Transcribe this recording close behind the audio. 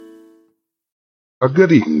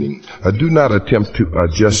Good evening. Do not attempt to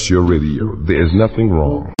adjust your radio. There is nothing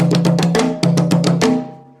wrong.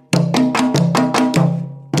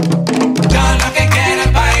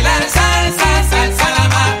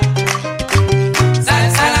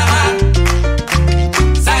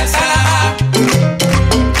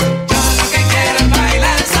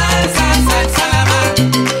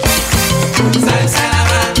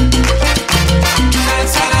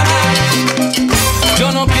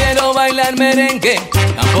 Merengue,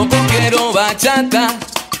 tampoco quiero bachata.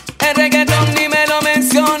 El reggaetón ni me lo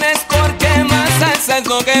menciones porque más salsa es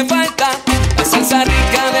lo que falta. La salsa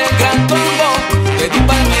rica del gran combo de Di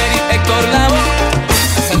Palmieri y Héctor Lavoe.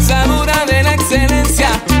 La salsa dura de la excelencia,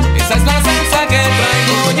 esa es la salsa que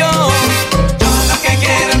traigo yo. Yo lo que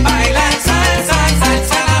quiero es bailar salsa,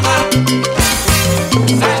 salsa nada más.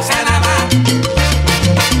 Salsa nada más.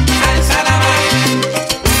 Salsa nada más.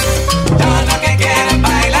 Yo lo que quiero es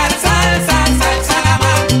bailar salsa, salsa nada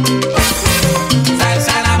más.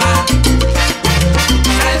 Salsa nada más.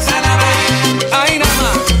 Salsa nada más. Ay, nada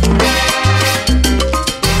más.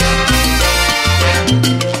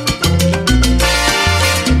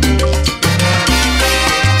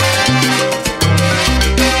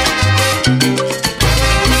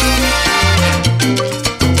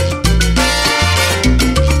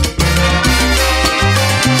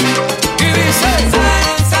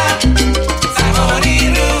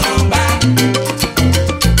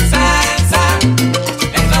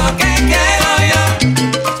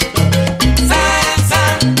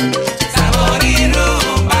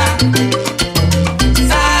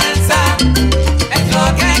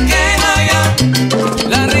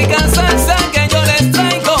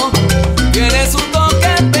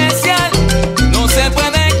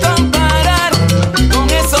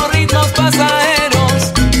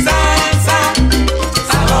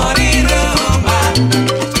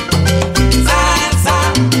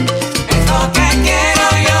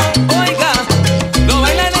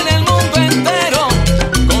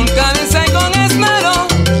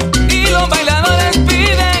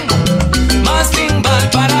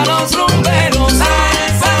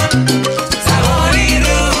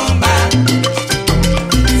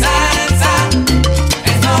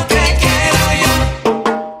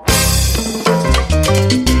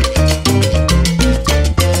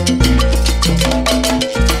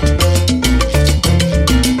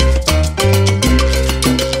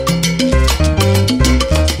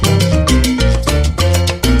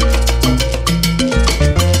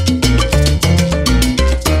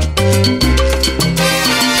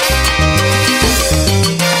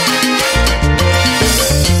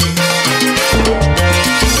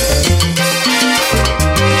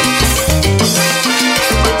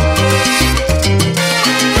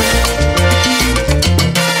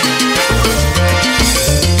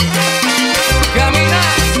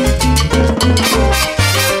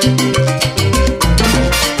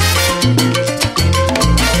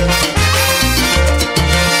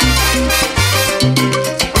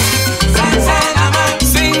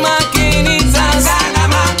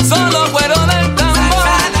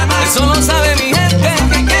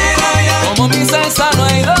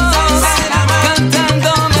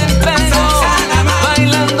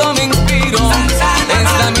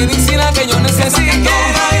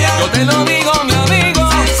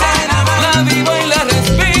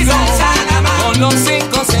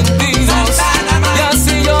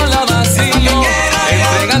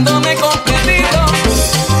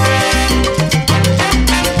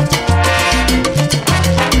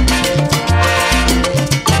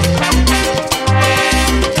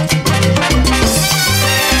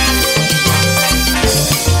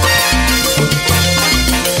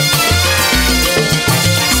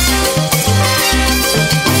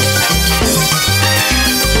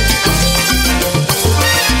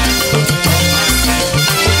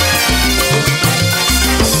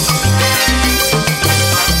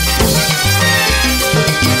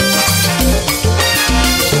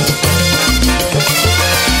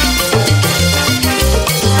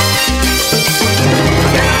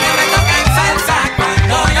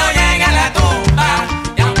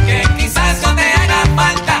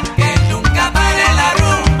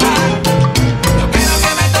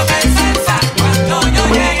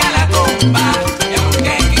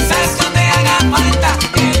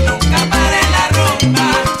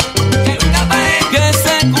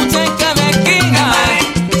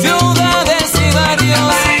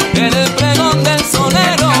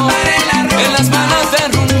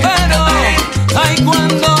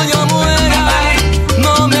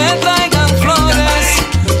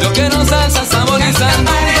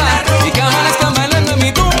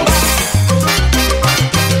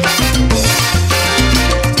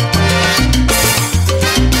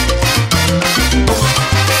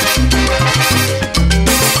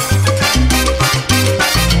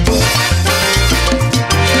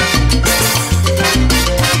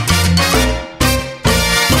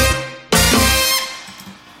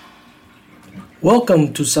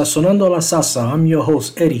 Welcome to SalSonando la Salsa. I'm your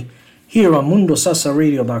host Eddie, here on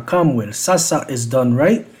MundoSalsaRadio.com, where salsa is done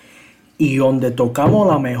right y donde tocamos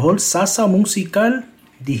la mejor salsa musical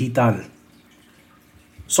digital.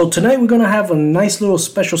 So tonight we're going to have a nice little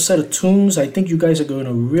special set of tunes. I think you guys are going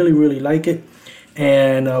to really like it.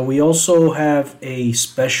 And we also have a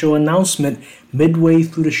special announcement midway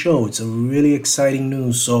through the show. It's a really exciting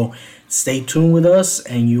news, so stay tuned with us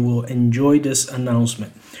and you will enjoy this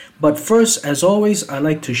announcement. But first, as always, I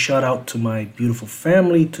like to shout out to my beautiful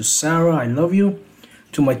family, to Sarah, I love you,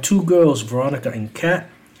 to my two girls, Veronica and Kat,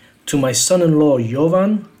 to my son-in-law,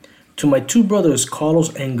 Jovan, to my two brothers,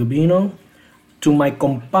 Carlos and Gabino, to my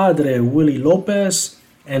compadre, Willie Lopez,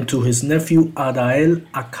 and to his nephew, Adael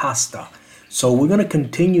Acosta. So we're going to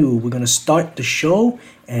continue. We're going to start the show,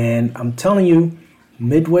 and I'm telling you,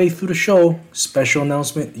 midway through the show, special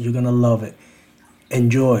announcement, you're going to love it.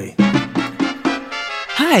 Enjoy.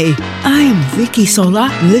 Hi, I'm Vicky Sola,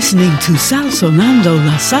 listening to SalSonando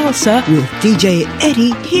La Salsa with DJ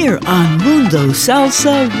Eddie here on Mundo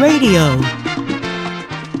Salsa Radio.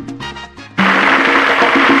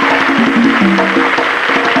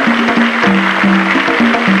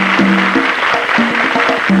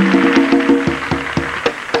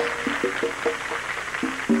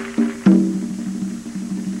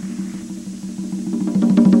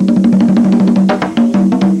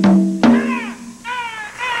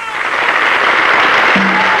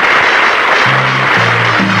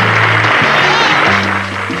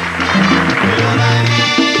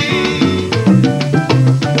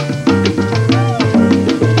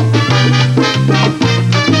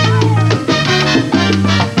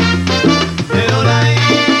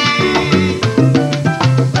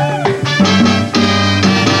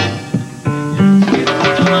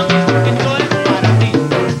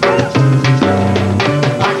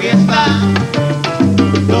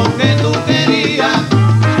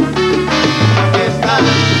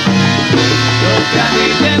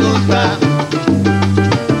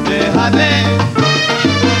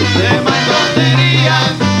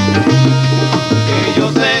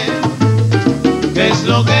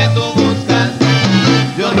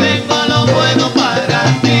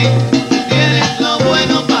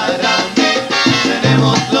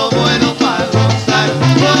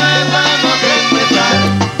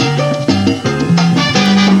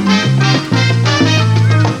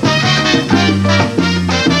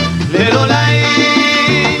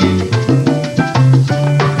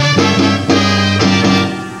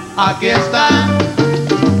 Aquí está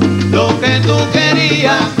lo que tú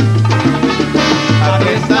querías. Aquí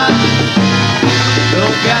está lo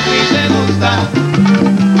que a ti te gusta.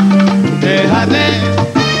 Déjate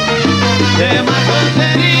de más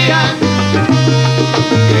tonterías,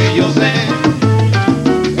 que yo sé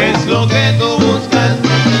que es lo que tú buscas.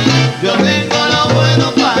 Yo tengo lo bueno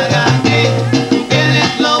para ti, tú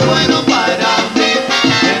tienes lo bueno para mí.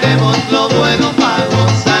 Tenemos lo bueno para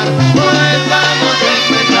gozar, pues vamos a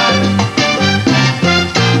empezar.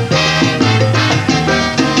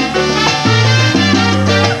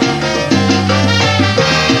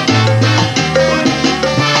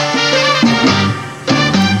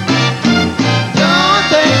 Yo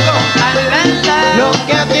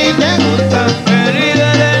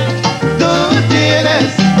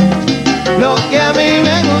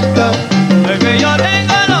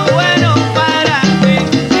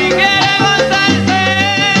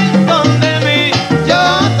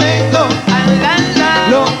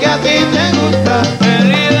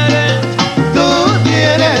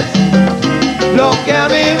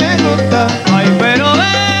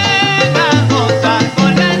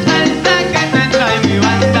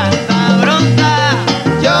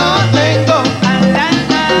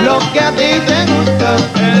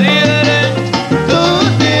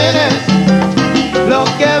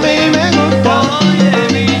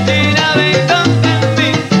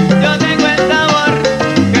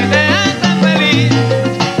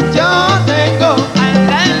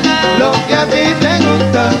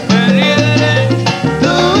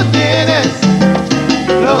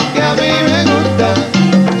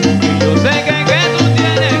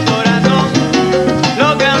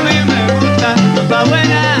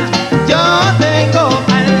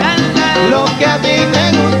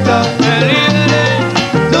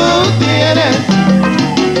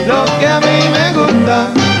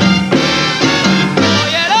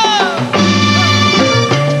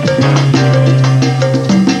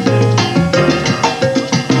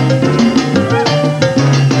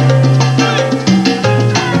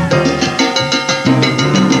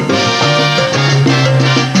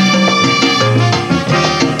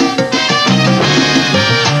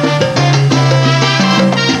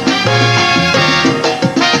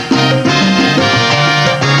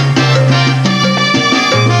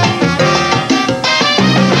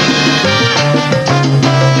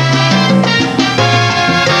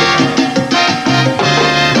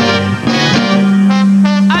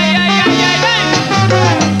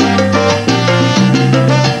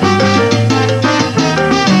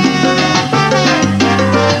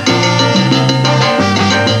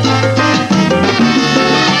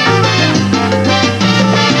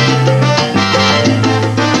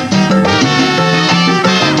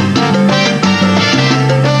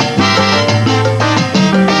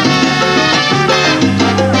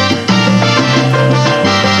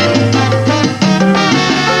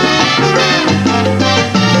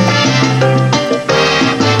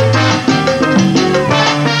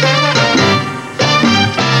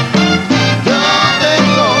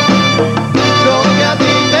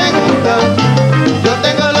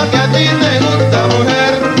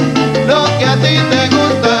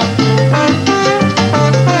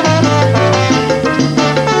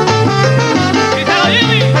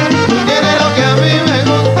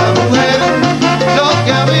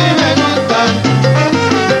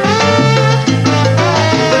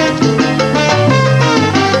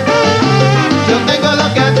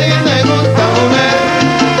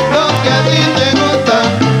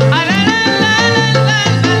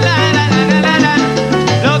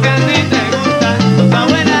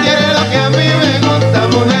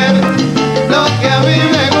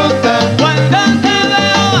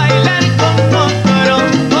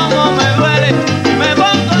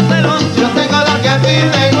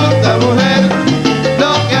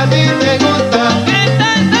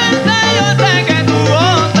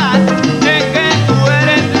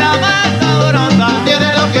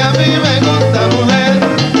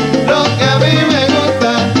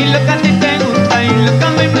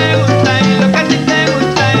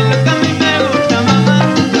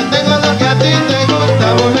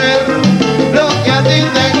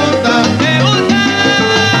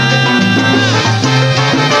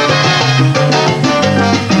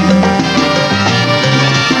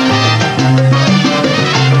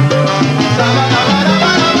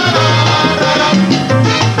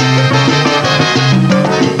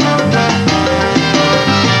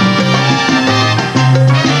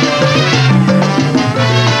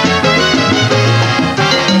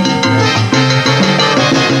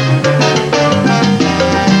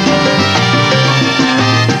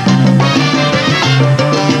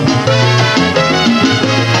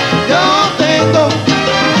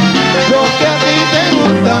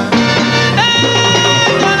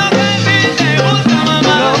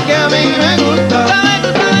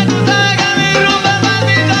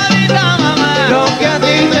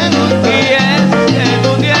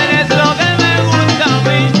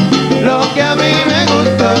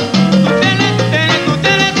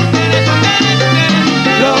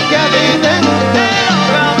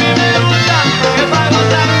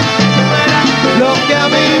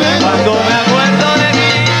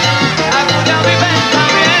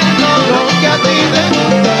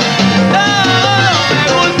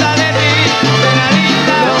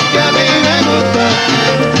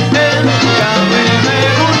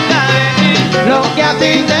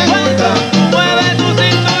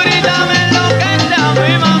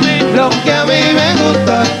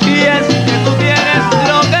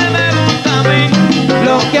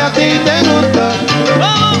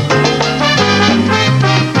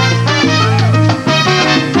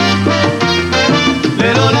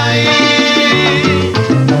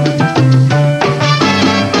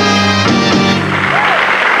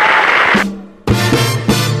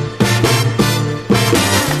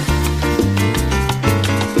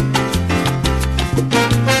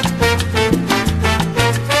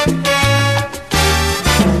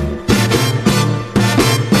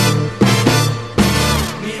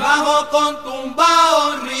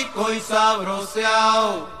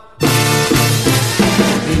sabroseado.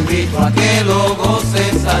 Te invito a que lo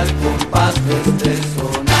goces al compás de este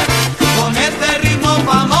sonar. Con este ritmo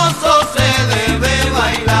famoso se debe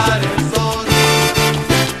bailar el son.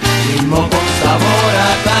 Ritmo con sabor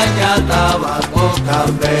a caña, tabaco,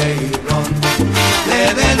 café y ron.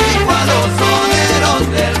 Le dedico a los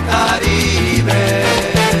soneros del Caribe.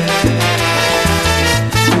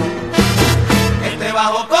 Este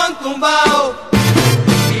bajo con tumbao,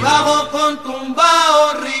 mi bajo con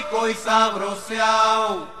tumbao, rico y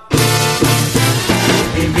sabroseado.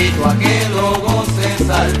 Te invito a que lo goces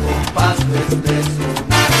al compás de este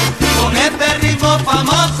sonar. Con este ritmo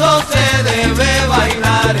famoso se debe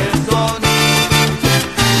bailar el son.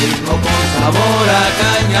 Ritmo con sabor a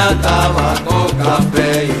caña, tabaco,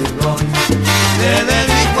 café y ron. Le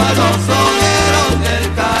dedico a los soneros del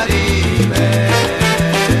Caribe.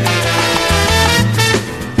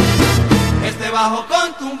 Este bajo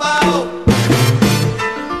con tumbao.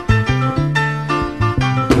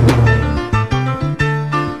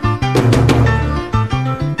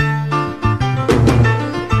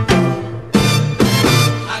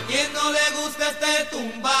 ¿A quién no le gusta este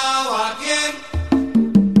tumbao? ¿A quién?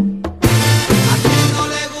 ¿A quién no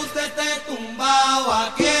le gusta este tumbao?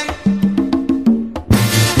 ¿A quién?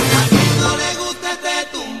 ¿A quién no le gusta este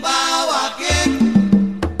tumbao? ¿A quién?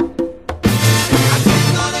 ¿A quién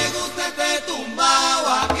no le gusta este tumbao?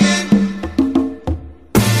 ¿A quién?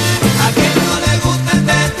 ¿A quién no le gusta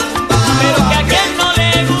este tumbao? Pero que a quién no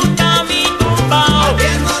le gusta mi tumbao. ¿A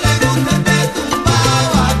quién no le gusta este tumbao?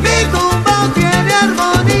 ¿A Mi tumbao tiene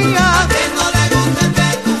armonía. quién no le gusta este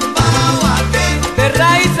tumbao? ¿A quién? de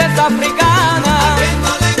raíces africanas. ¿A quién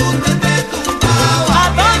no le gusta este tumbao? A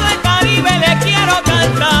todo el Caribe le quiero ¿A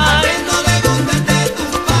cantar. quién no le gusta este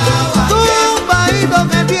tumbao? ¿A Tumbaído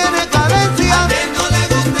que tiene cadencia. quién no le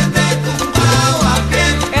gusta este tumbao? ¿A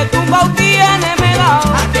quién? El tumbao tiene melao.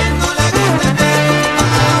 ¿A quién no le gusta este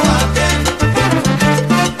tumbao? ¿A quién?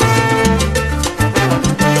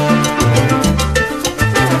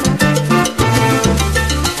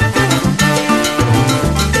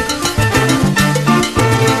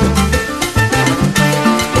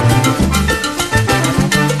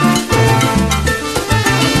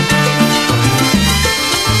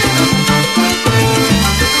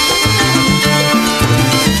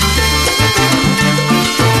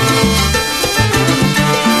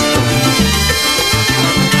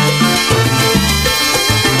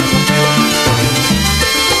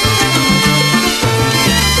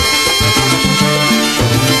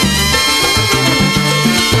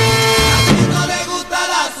 ¿A quién no le gusta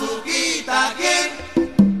la azuquita? ¿A quién?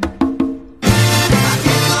 ¿A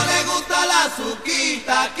quién no le gusta la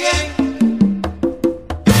azuquita? ¿A quién?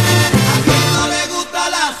 ¿A quién no le gusta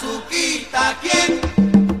la azuquita? ¿A quién?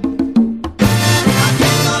 ¿A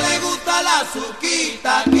quién no le gusta la azuquita?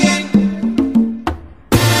 ¿A quién?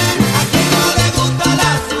 ¿A quién no le gusta la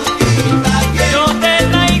azuquita? ¿A quién? Yo te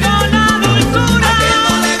traigo la dulzura. ¿A quién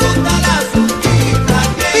no le gusta la azuquita? ¿A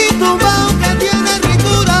Mi quién? tumbao que tiene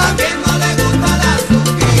ricura. ¿A quién no le gusta la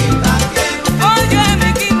azuquita? ¿A quién? Oye, mi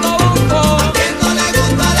quito buco, ¿A quién no le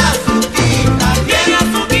gusta la azuquita? ¿A quién? Tiene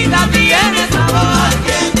azuquita, tiene sabor. ¿A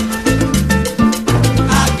quién?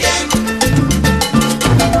 ¿A quién?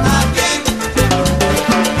 ¿A quién? ¿A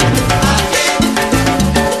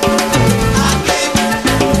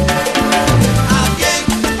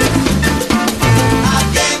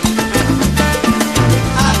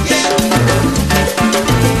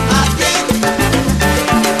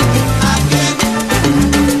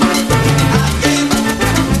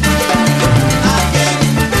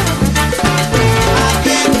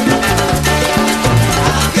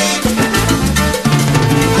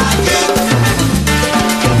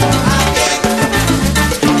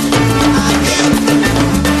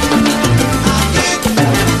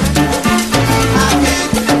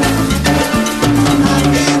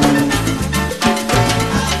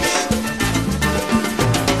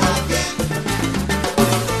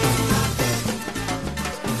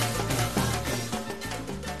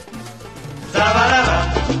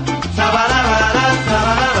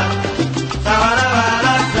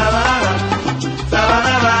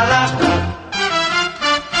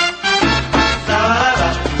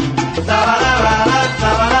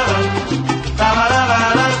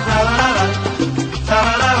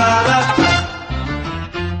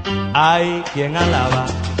Hay quien alaba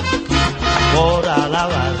por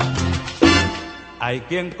alabar, hay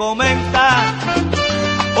quien comenta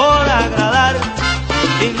por agradar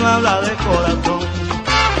y no habla de corazón.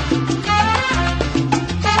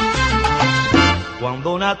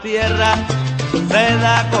 Cuando una tierra se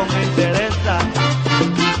da con interés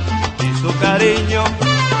y su cariño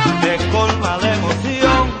te colma de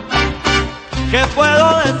 ¿Qué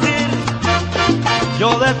puedo decir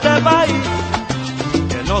yo de este país?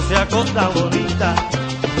 Que no sea cosa bonita,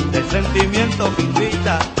 de sentimiento que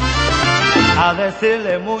invita a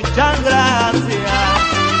decirle muchas gracias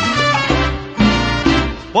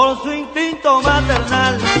por su instinto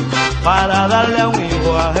maternal para darle a un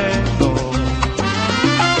hijo ajeno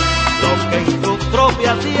lo que en su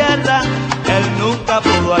propia tierra él nunca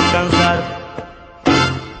pudo alcanzar.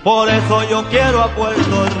 Por eso yo quiero a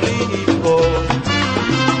Puerto Rico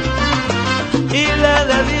y le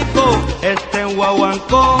dedico este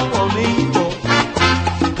guaguancó bonito.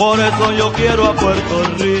 Por eso yo quiero a Puerto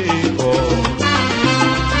Rico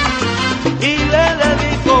y le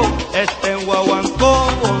dedico este guaguancó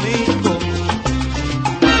bonito.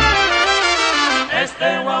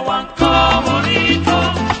 Este guaguancó bonito,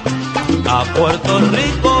 A Puerto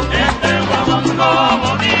Rico, este guaguancó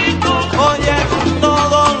bonito, oye, con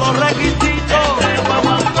todos los requisitos, este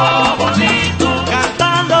guaguancó bonito,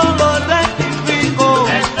 cantando los rectificos,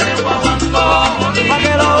 este guaguancó bonito, pa'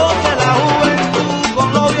 que lo goce la juventud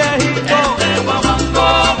con los viejitos. este guaguancó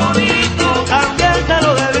bonito, También se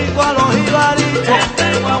lo dedico a los ibaritos,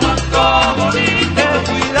 este guaguancó bonito,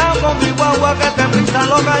 que cuidado con mi guagua que te pisan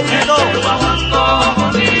los gallitos. este guaguancó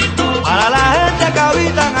bonito, Para la gente que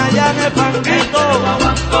habitan allá en el Panquito,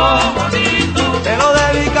 guaguancó bonito, te lo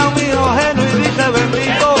dedica un hijo ajeno y dice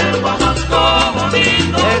bendito. guaguancó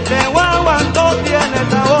bonito, Este guaguancó tiene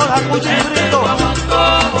sabor a cuchifrito.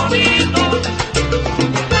 guaguancó bonito.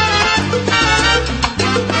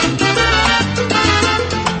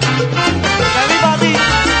 Que viva a ti,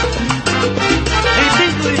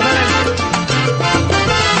 distinto y diferente.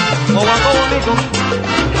 Guaguancó bonito,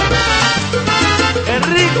 es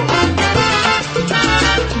rico.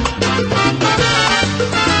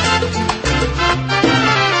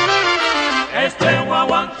 Este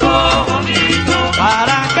guaguancó bonito,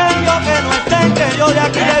 Para aquellos que no estén, que yo de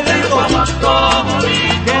aquí le grito, guaguancó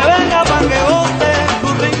bonito, que venga pa' que goce su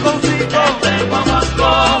rinconcito. este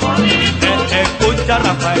guaguancó bonito, Escucha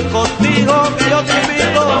Rafael Cortijo que yo te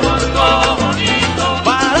invito. guaguancó bonito,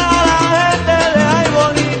 Para la gente de ahí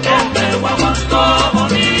bonito, este guaguancó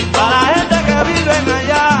bonito, para la gente que vive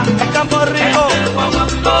allá en Campo Rico,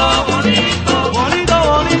 guaguancó bonito, bonito,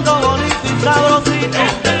 bonito, bonito y sabrosito,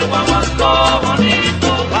 este guaguancó bonito,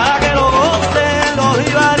 para que lo gocen los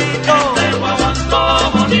ibaritos, este guaguancó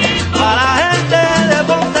bonito, para la gente de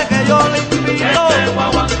Ponce que yo le invito, este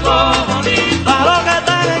guaguancó bonito, para los que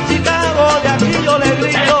están en Chicago de aquí yo les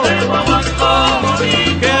grito, este guaguancó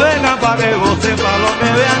bonito, que vengan para que gocen, para los que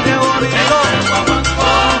vean que bonito.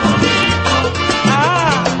 guaguancó bonito,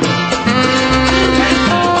 Ah,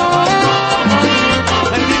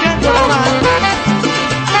 sentimiento nomás.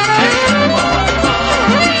 este guaguancó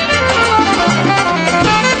bonito,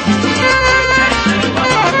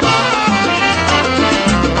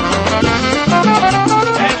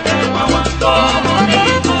 este guaguancó bonito,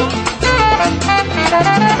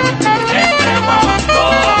 este guaguancó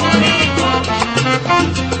bonito,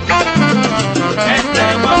 este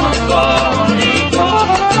guaguancó bonito,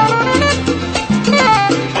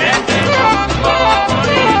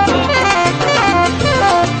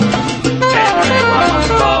 este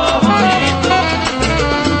guaguancó bonito,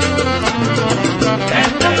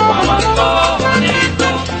 este guaguancó bonito,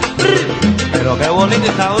 Pero qué bonito y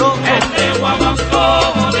sabroso. este guaguancó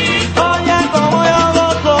bonito, Oye, como yo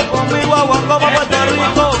gozo con mi guaguancó pa' Puerto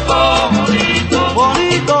Rico. bonito,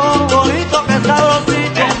 Bonito, bonito, que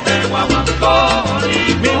sabrosito. este guaguancó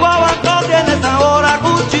bonito, Mi guaguancó tiene sabor a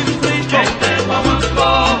cuchifrito. este guaguancó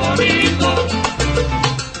bonito.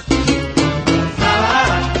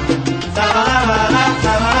 Sabarabara,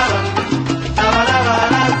 sabaraba,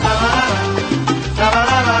 sabarabara, sabaraba,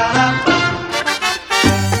 sabarabara.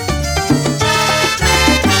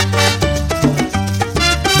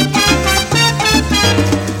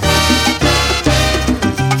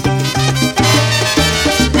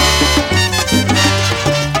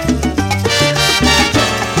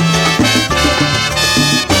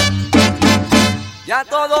 Ya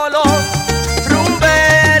todos los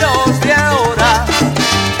rumberos de ahora,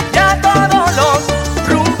 ya todos los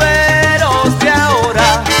rumberos de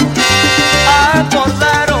ahora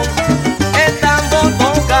acordaron el tambor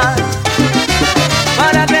tocar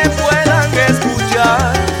para que puedan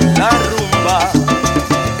escuchar la rumba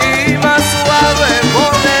y más suave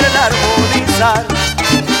poderla armonizar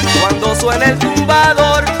cuando suene el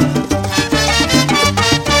tumbador.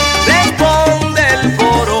 Responde el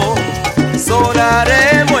coro,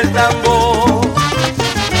 sonaremos el tambor.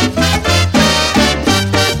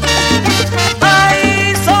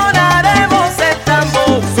 Ahí sonaremos el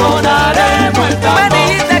tambor, sonaremos el tambor. Me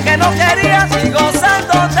dijiste que no querías y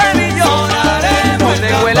gozando de mi yo.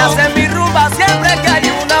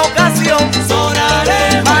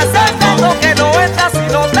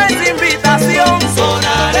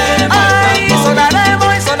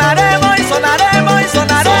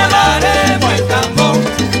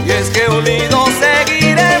 unidos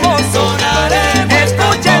seguiremos. Sonaremos el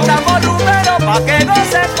Escuche el tambor rumbero pa' que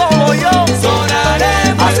goce como yo.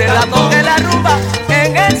 Sonaremos Hace el rato tambor. que la rumba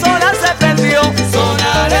en el solar se prendió.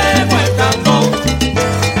 Sonaremos el tambor.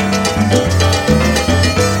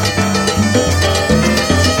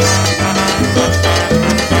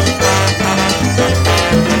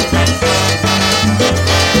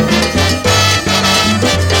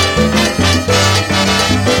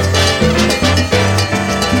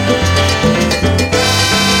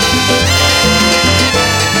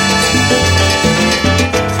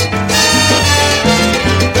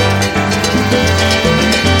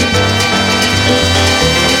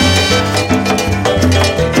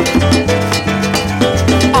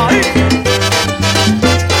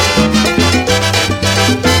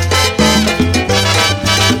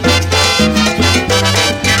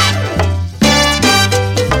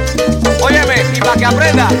 Óyeme, y para que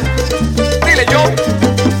aprenda, dile yo.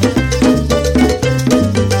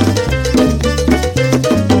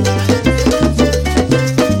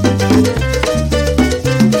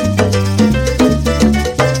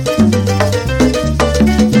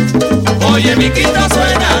 Oye, mi quinta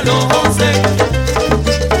suena los 11.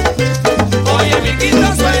 Oye, mi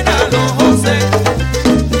quinta suena los 11.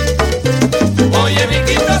 Oye, mi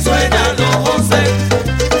quinta suena los 11.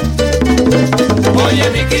 Oye,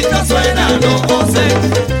 mi quinta suena los 11.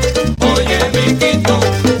 Oye, mi quinto.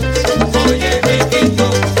 Oye, mi quinto.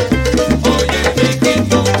 Oye, mi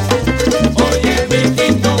quinto. Oye, mi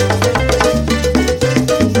quinto.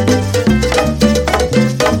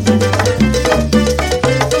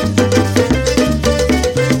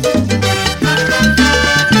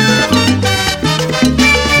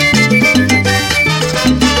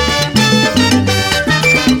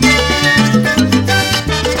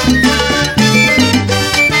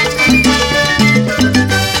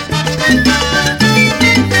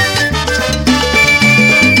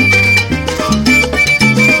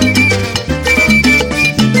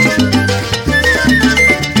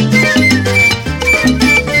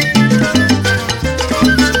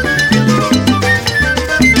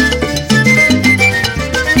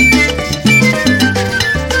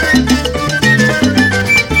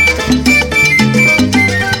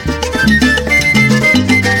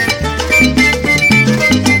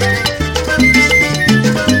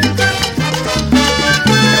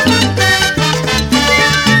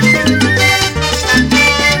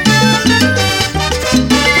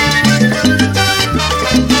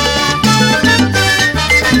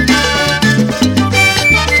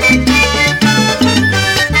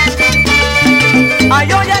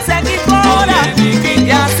 Ay, oye ese equipo ahora, y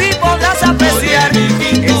así podrás apreciar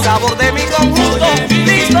el sabor de mi conjunto,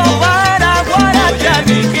 listo para guarachar.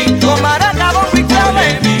 Con maraca, bombo y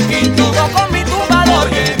clave, yo con mi tumbador.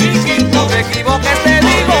 No te equivoques, te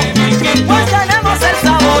digo, pues tenemos el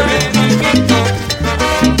sabor.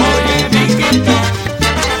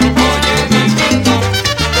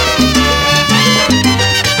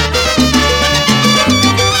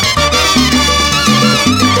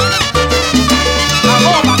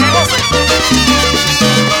 Vamos, pa' que goce.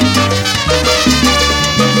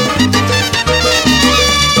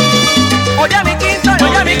 Oye mi quinto,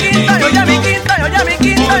 oye mi quinto, oye mi quinto, oye mi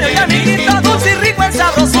quinto, oye mi quinto, dulce y rico en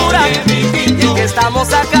sabrosura. Y es que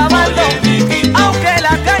estamos acabando, aunque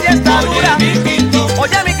la calle está dura.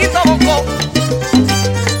 Oye mi quinto bonco.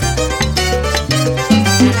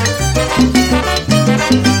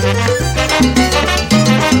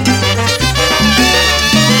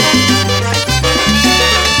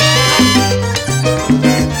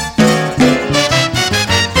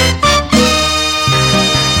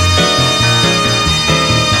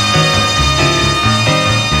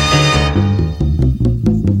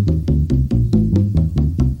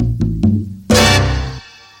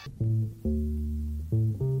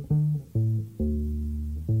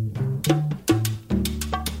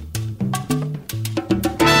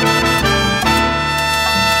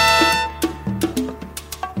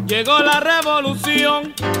 Llegó la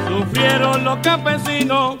revolución, sufrieron los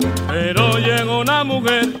campesinos, pero llegó una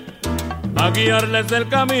mujer a guiarles el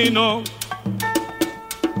camino.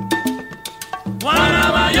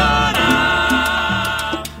 Juana Bayona,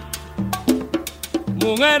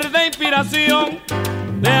 mujer de inspiración,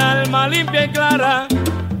 de alma limpia y clara,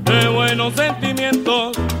 de buenos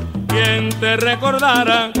sentimientos. Quien te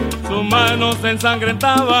recordara, sus manos se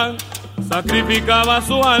ensangrentaban, sacrificaba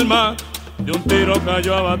su alma. De un tiro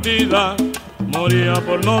cayó abatida, moría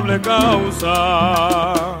por noble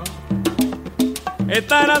causa.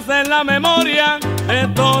 Estarás en la memoria de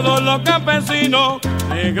todos los campesinos.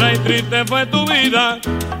 Negra y triste fue tu vida,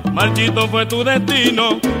 marchito fue tu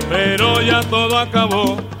destino, pero ya todo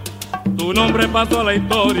acabó. tu nombre pasó a la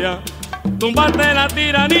historia. Tumbaste la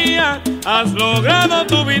tiranía, has logrado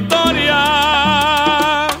tu victoria.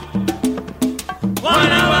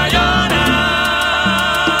 Juana Bayona.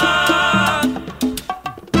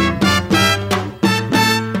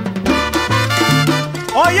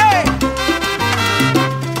 Oye,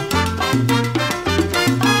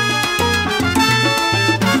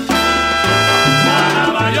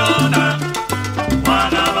 Juana Bayona,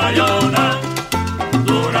 Juana Bayona,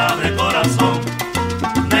 dura de corazón,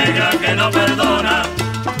 negra que no perdona.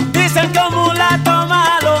 dicen que un mulato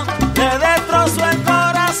malo le destrozó el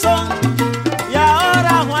corazón. Y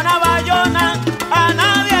ahora Juana Bayona a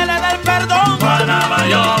nadie le da el perdón. Juana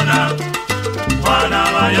Bayona, Juana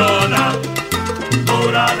Bayona,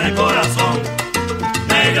 dura de corazón,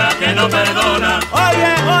 negra que no perdona.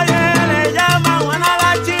 Oye, oye, le llaman Juana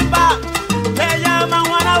la chimba, le llaman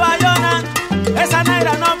Juana Bayona. Esa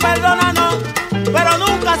negra no perdona, no, pero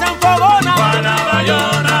nunca se enfogona. Juana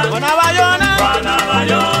Bayona, Juana Bayona, Juana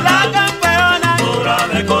Bayona, la campeona, dura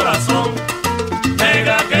de corazón,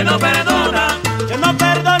 negra que no perdona. que no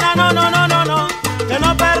perdona, no, no, no, no, no, que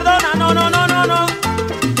no perdona, no, no, no, no, no.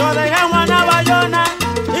 Yo dejé a Juana Bayona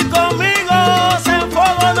y conmigo se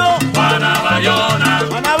enfogonó. Juana Bayona,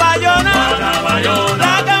 Juana Bayona, Juana Bayona,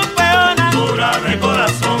 la campeona. dura de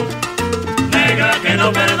corazón, negra que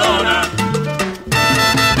no perdona.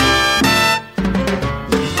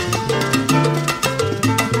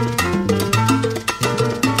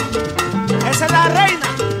 Esa es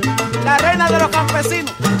la reina de los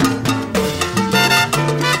campesinos.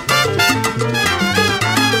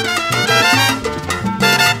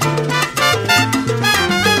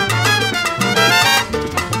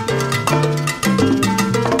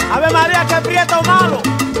 Ave María, que prieto malo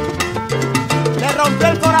le rompió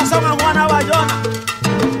el corazón a Juana Bayona.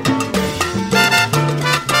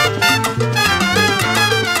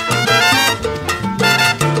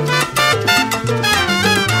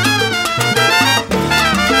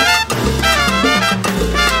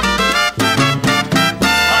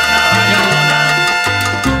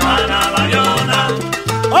 Juana Bayona,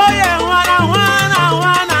 Oye, Juana, Juana,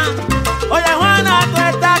 Juana. Oye, Juana, tú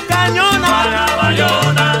estás cañona. Juana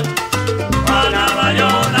Bayona, Juana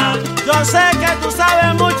Bayona, Yo sé que tú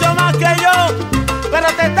sabes mucho más que yo,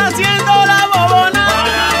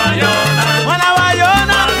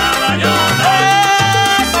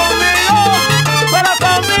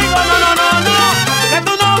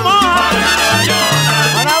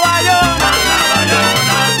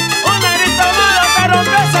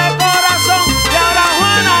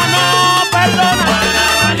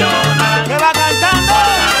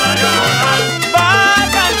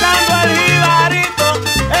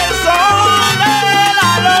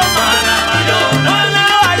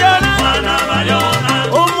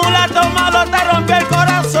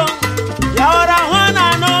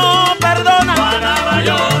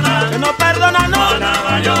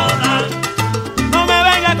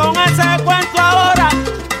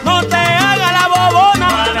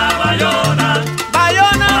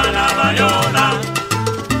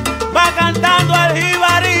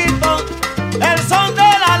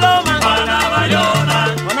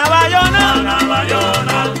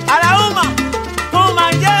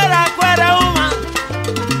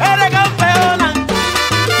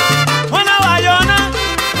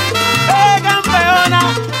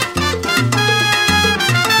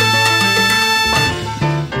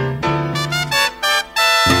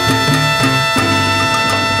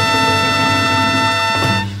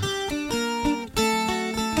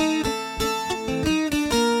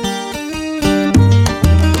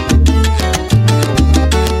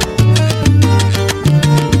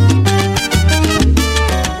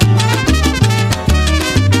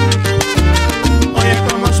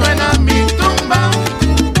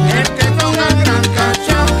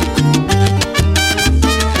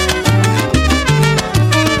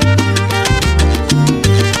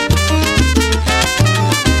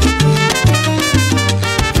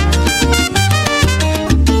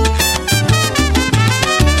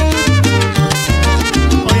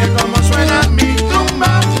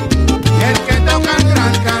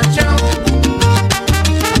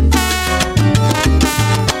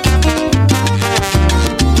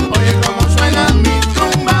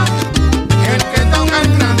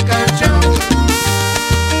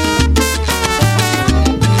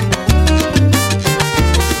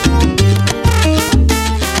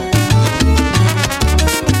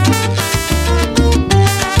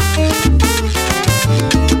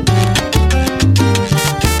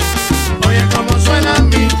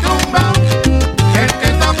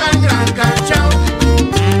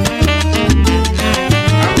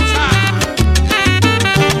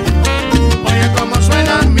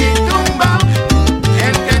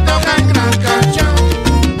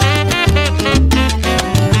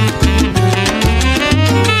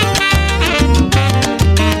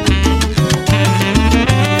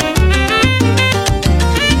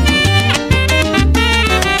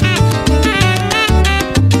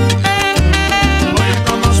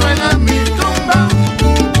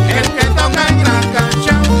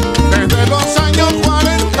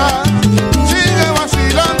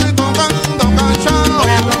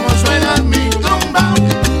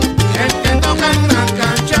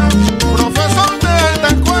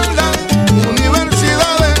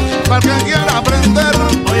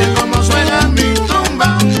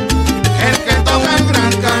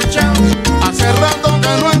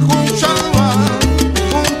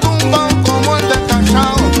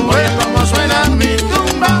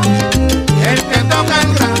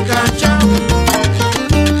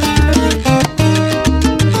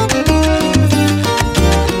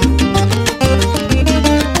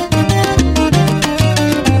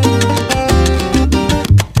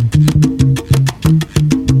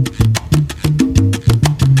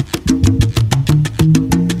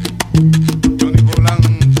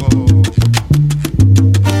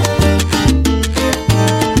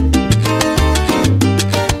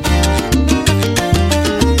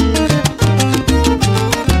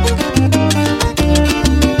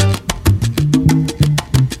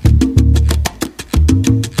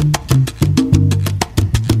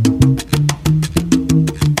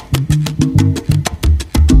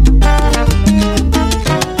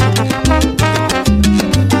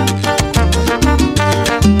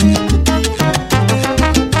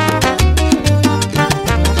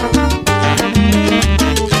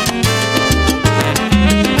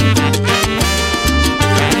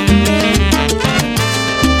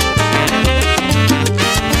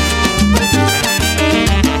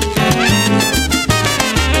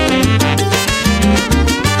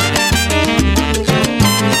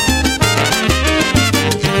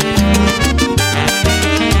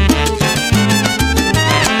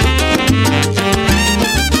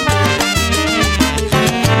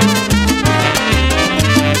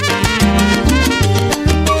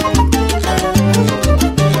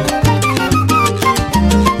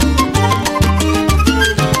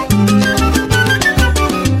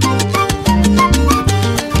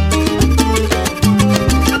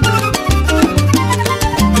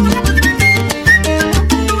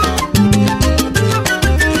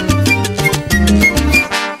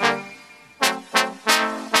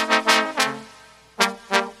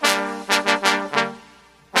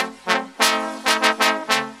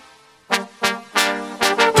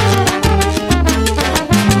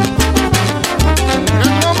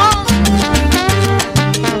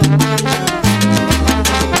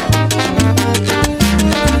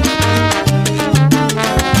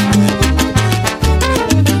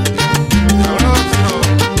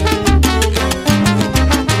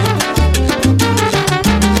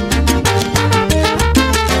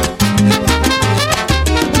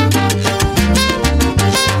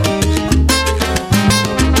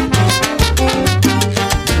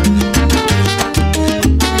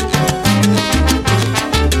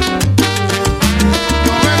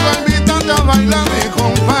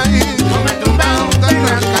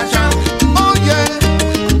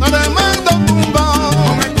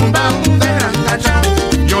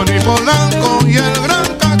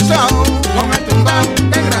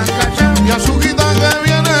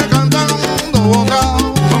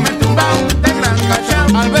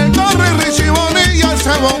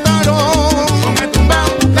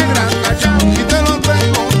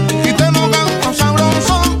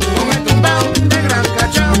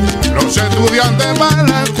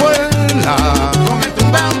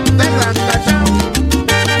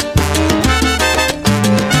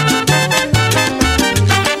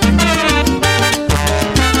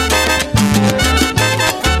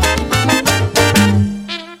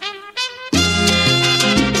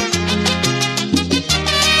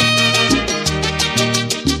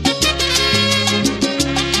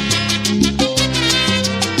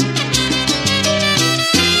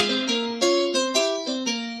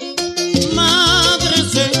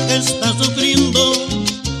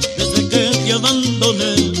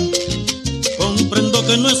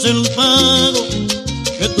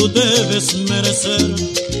 tú debes merecer.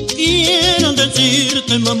 Quiero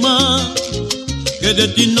decirte, mamá, que de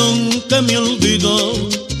ti nunca me olvido,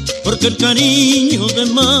 porque el cariño de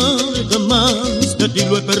madre jamás de ti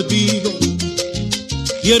lo he perdido.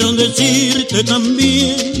 Quiero decirte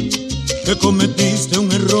también que cometiste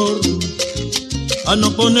un error a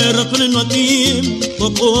no poner freno a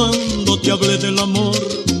tiempo cuando te hablé del amor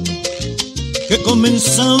que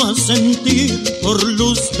comenzaba a sentir por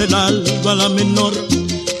luz del alba la menor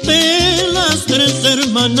de las tres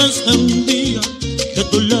hermanas. Un día de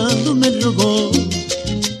tu lado me rogó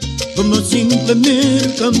como simple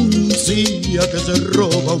mercancía que se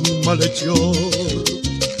roba un malhechor.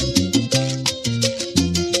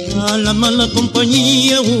 A la mala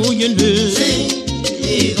compañía huyele, sí,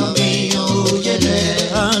 hijo mío, huyele.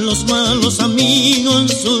 A los malos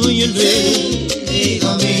amigos huyele, sí,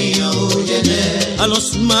 hijo mío, huyele. A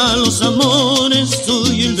los malos amores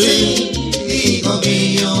huyele, sí, hijo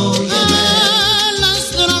mío, huyele. A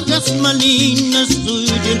las drogas malignas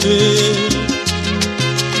huyele.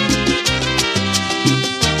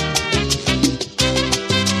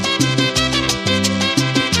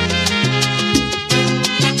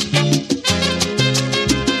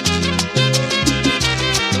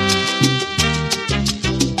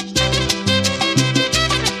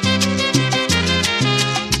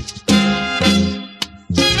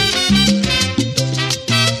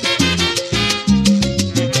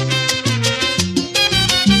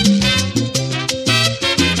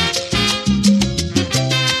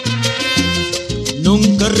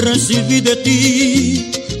 Recibí de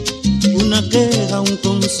ti una queja, un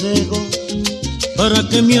consejo para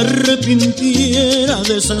que me arrepintiera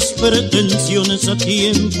de esas pretensiones a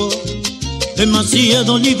tiempo.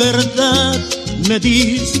 Demasiado libertad me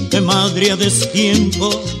diste, madre, a destiempo.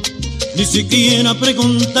 Ni siquiera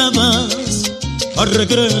preguntabas al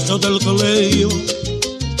regreso del colegio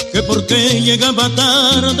que por qué llegaba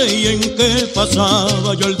tarde y en qué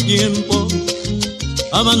pasaba yo el tiempo.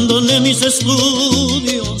 Abandoné mis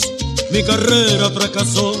estudios, mi carrera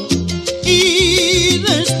fracasó y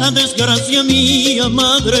de esta desgracia mía,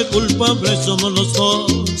 madre, culpable somos los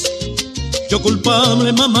dos. Yo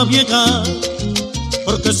culpable, mamá vieja,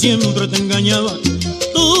 porque siempre te engañaba.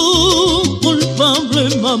 Tú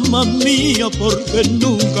culpable, mamá mía, porque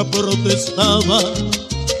nunca protestaba.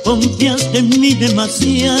 Confiaste en mí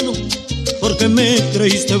demasiado, porque me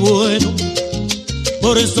creíste bueno.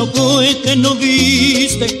 Por eso fue que no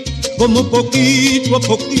viste como poquito a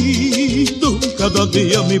poquito cada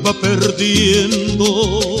día me iba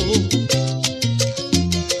perdiendo.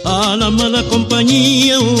 A la mala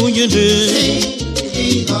compañía huyele,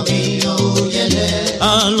 sí, hijo mío, huyele.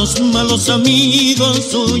 A los malos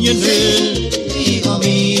amigos huyele, sí, hijo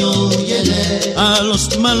mío, huyele. A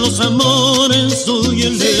los malos amores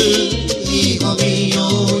huyele, sí, hijo mío,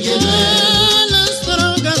 huyele. A las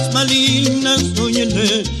drogas malignas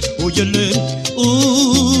huyele, huyele,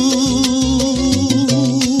 huyele.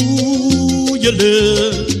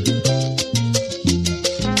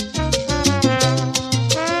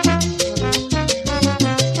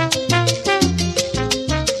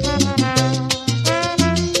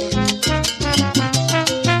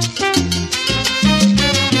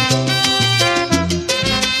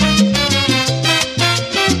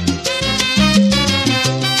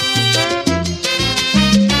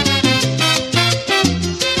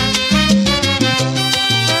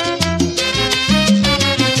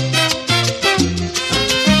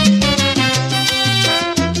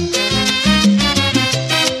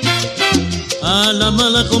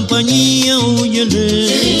 Compañía huyele,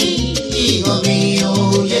 sí, hijo mío,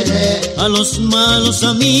 huyele. A los malos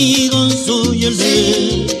amigos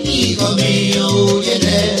huyele, sí, hijo mío,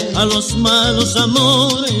 huyele. A los malos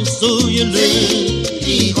amores huyele,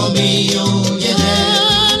 sí, hijo mío, huyele.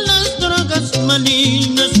 A las drogas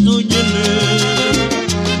malignas huyele.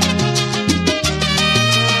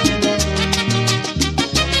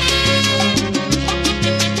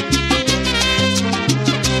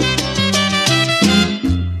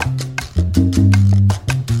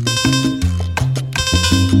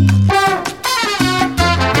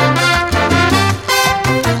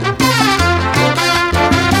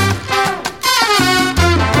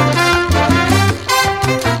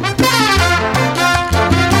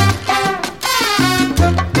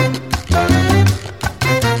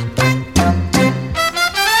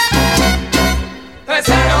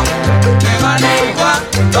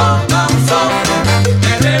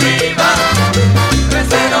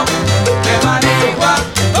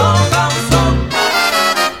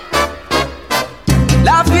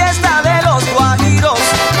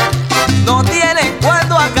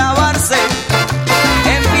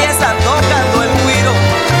 Empiezan tocando el güiro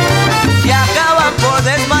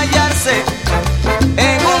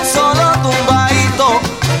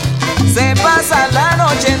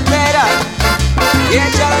y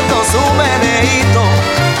echando su meneíto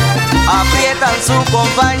aprietan su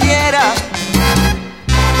compañera.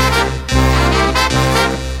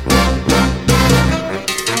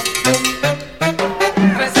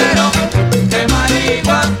 Tresero de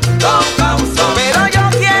marihuana con causo, pero yo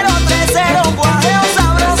quiero tresero, un guajeo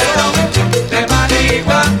sabroso. De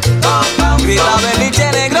marihuana con causo, grita Beliche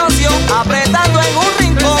Negrocio apretando en un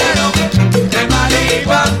rincón. De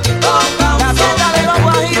marihuana con causo, la fiesta de los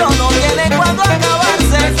guajiros no tiene cuándo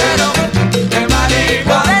acabarse. De marihuana,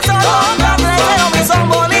 por eso toca tresero, mi son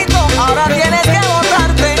bonito, ahora tienes que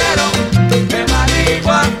botarte. De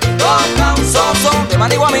marihuana con causo, de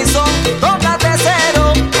marihuana mi son, toca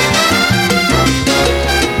tresero.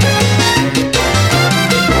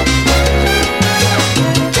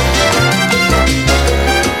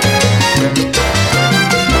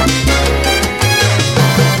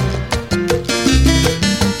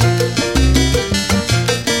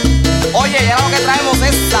 Oye, ya lo que traemos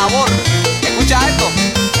es sabor. Escucha esto.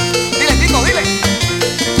 Dile, Tito, dile.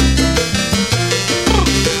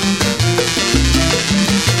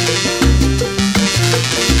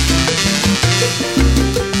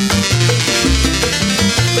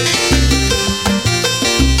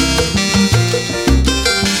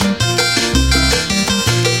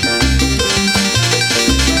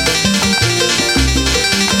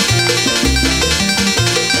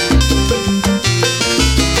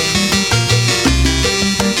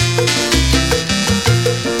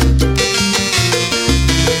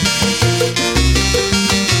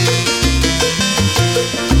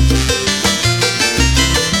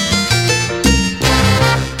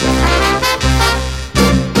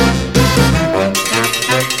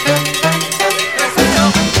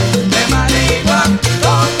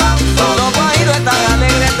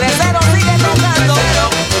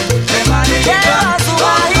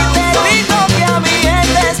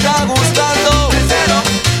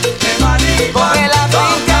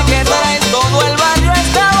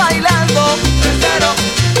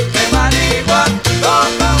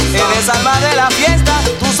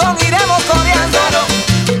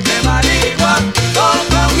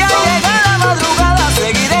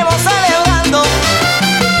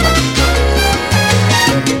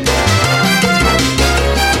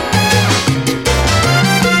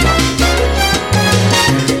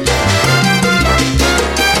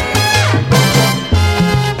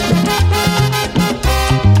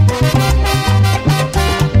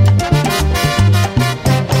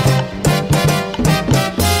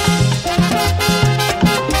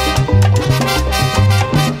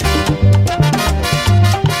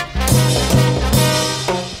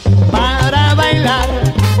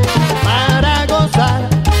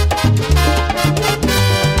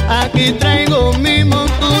 Aquí traigo mi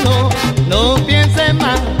montuno, no pienses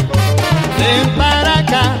más, ven para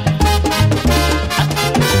acá.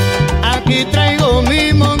 Aquí traigo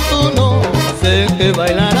mi montuno, sé que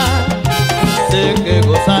bailará, sé que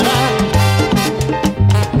gozará.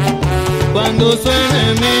 Cuando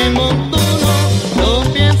suene mi montuno, no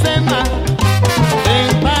pienses más,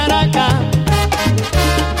 ven para acá.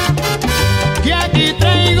 Que aquí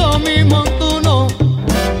traigo mi montuno.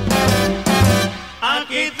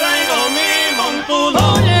 Aquí traigo mi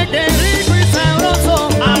montuno. Oye, qué rico y sabroso.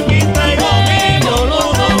 Aquí traigo mi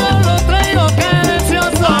montuno. Lo traigo, qué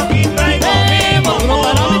delicioso. Aquí traigo mi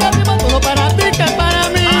montuno. Montuno para ti, que para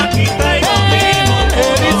mí. Aquí traigo mi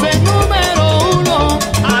montuno. Dice número 1.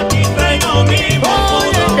 Aquí traigo mi montuno.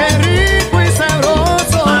 Oye, qué rico y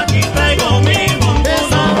sabroso. Aquí traigo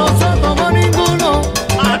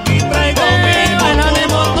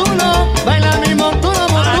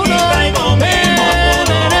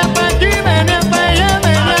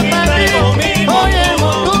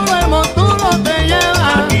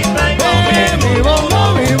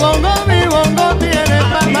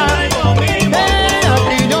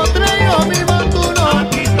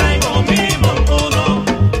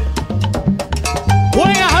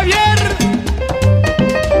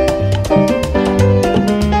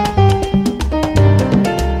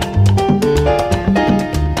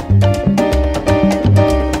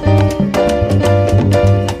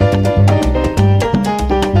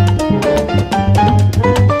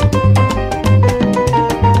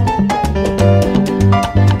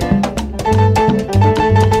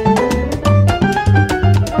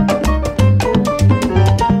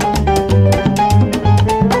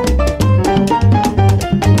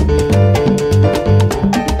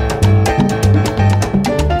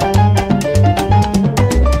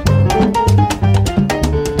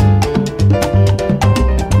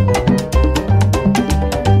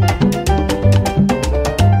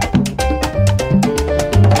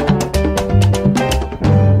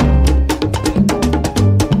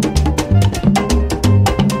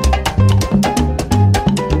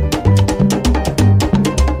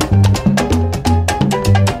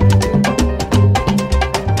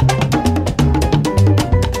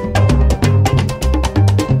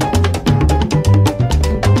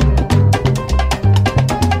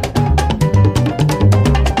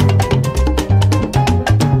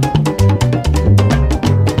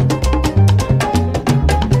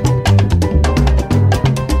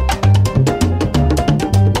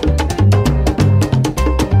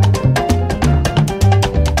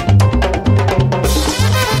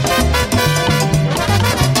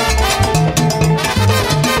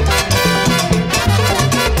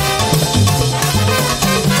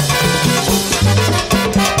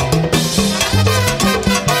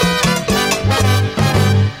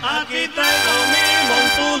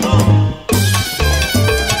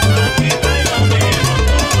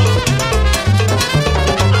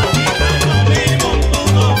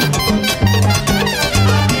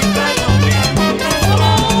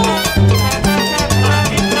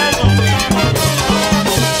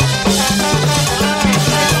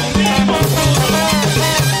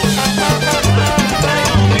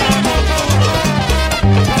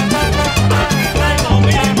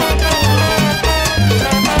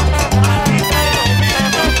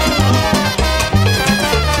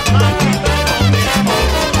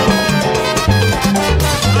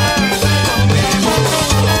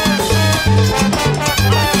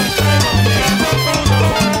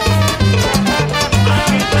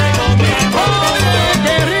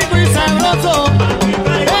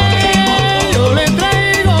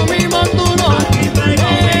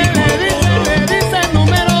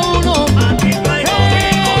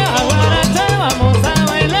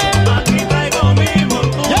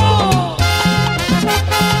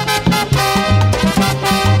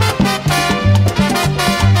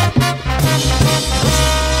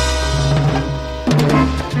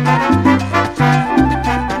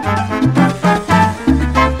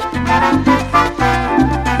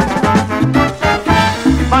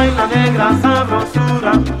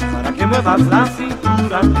muevas la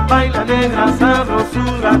cintura, baila negra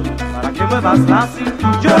sabrosura, para que muevas la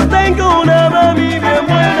cintura. Yo tengo una mami bien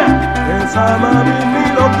buena, esa mami es mi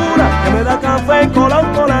locura, que me da café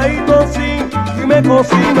colado coladito sí, y me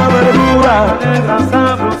cocina verdura. Baila negra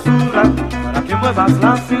sabrosura, para que muevas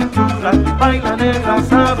la cintura, baila negra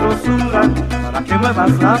sabrosura, para que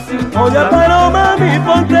muevas la cintura. Oye, pero mami,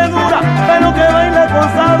 ponte dura, pero que baila con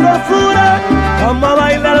sabrosura. Vamos a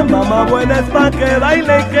bailar, mamá buena es pa' que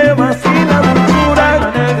baile y que vacila dulzura.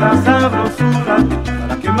 Baila negra sabrosura,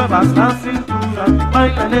 para que muevas la cintura.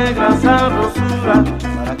 Baila negra sabrosura,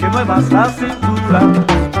 para que muevas la cintura.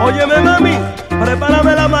 Óyeme mami,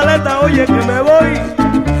 prepárame la maleta, oye que me voy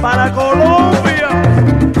para Colombia.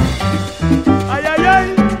 Ay, ay,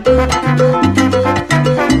 ay.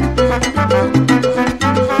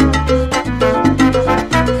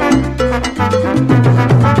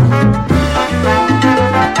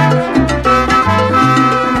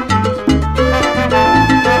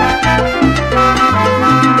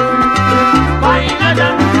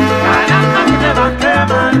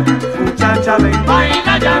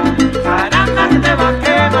 Baila ya, caramba que te va a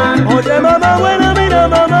quemar. Oye mamá buena, mira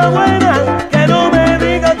mamá buena, que no me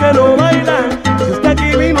diga que no baila. Si usted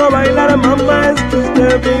aquí vino a bailar mamá, es que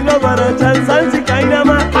usted vino para echar salsa y caída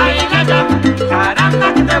más. Baila ya,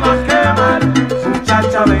 caramba que te va a quemar.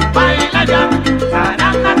 Muchacha ven, baila ya,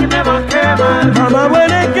 caramba que te va a quemar. Mamá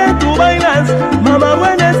buena es que tú bailas, mamá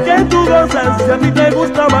buena es que tú gozas. Si a ti te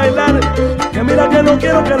gusta bailar, que mira que no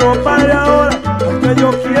quiero que lo pare ahora, porque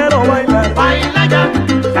yo quiero bailar. Baila ya,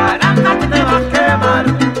 caramba que te va a quemar.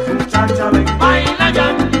 Muchacha ven, baila ya,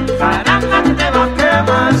 caramba que te va a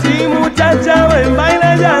quemar. Sí muchacha ven,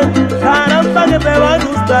 baila ya, caramba que te va a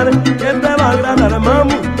gustar, que te va a agradar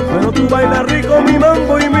mami. Pero tú bailas rico mi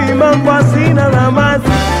mambo y mi mambo así nada más.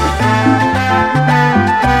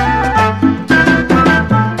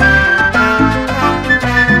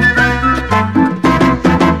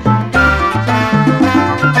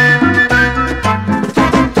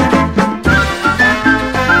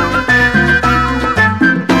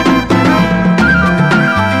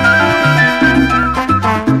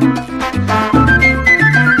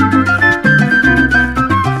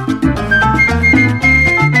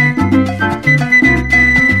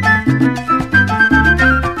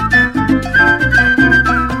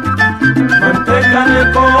 Manteca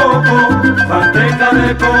de coco, manteca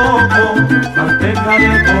de coco, manteca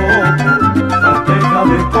de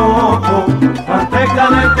coco, manteca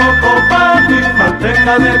de coco, papi,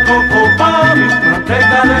 manteca de coco, papi,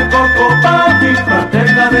 manteca de coco, papi,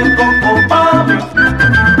 manteca de coco, papi.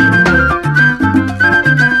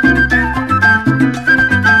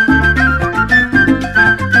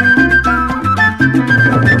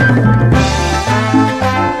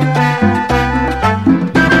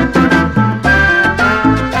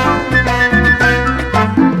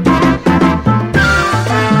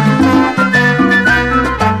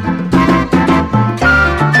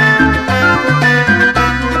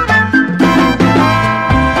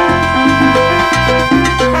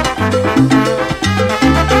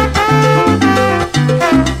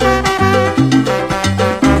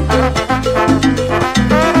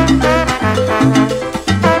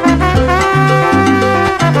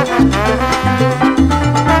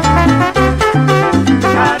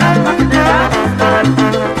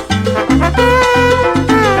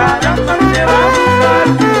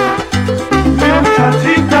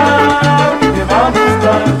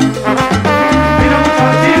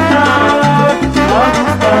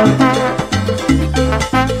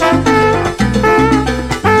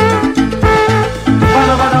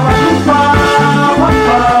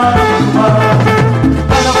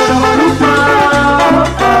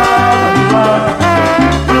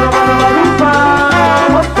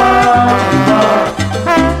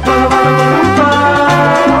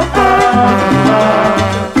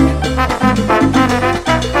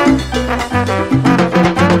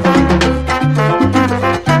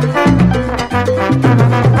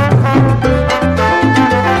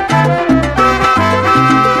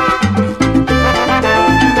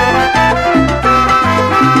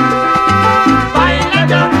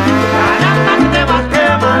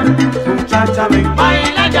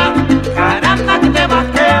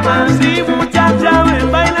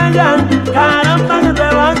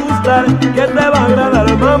 Que te va a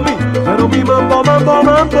agradar mami, pero mi mambo, mambo,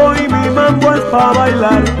 mambo y mi mambo es pa'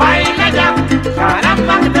 bailar. Baila ya,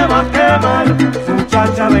 caramba que te va a quemar.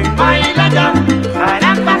 Muchacha ven, baila ya,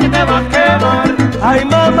 caramba que te va a quemar. Ay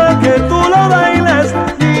mamá que tú lo bailas,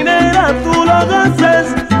 minera tú lo gozas.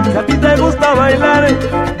 Si a ti te gusta bailar,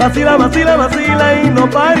 vacila, vacila, vacila y no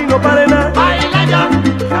pare nada. Baila ya,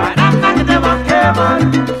 caramba que te va a quemar.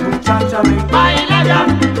 Muchacha ya,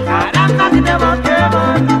 caramba que te va a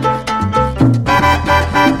quemar.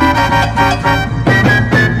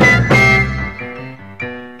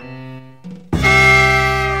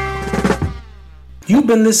 You've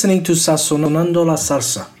been listening to SalSonando La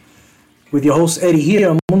Salsa with your host Eddie here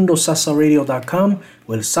on MundoSalsaRadio.com,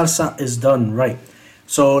 where salsa is done right.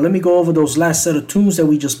 So let me go over those last set of tunes that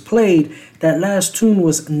we just played. That last tune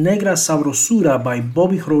was Negra Sabrosura by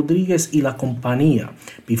Bobby Rodriguez y La Compañía.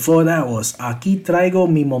 Before that was Aquí Traigo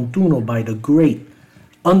Mi Montuno by the great,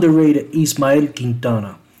 underrated Ismael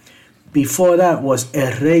Quintana. Before that was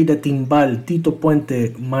El Rey de Timbal, Tito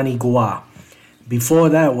Puente Manigua. Before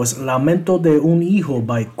that was Lamento de un Hijo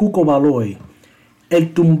by Cuco Baloy. El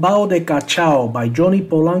Tumbao de Cachao by Johnny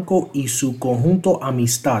Polanco y su conjunto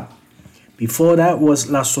Amistad. Before that was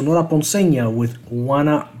La Sonora Ponceña with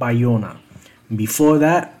Juana Bayona. Before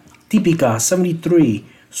that, Típica 73,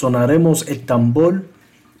 Sonaremos el Tambor.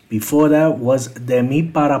 Before that was De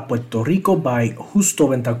mí para Puerto Rico by Justo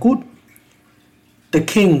Bentancur. The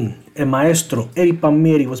King, El Maestro, Eddie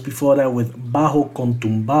Palmieri was before that with Bajo con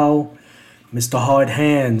Tumbao. Mr. Hard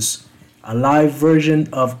Hands, a live version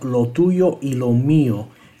of Lo Tuyo y Lo Mío.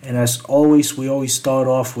 And as always, we always start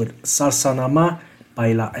off with Salsa Namá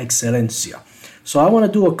by La Excelencia. So I want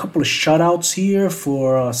to do a couple of shout outs here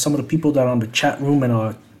for some of the people that are on the chat room and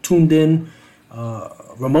are tuned in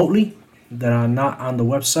remotely that are not on the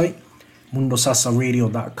website,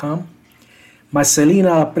 MundoSalsaRadio.com.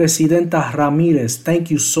 Marcelina Presidenta Ramirez,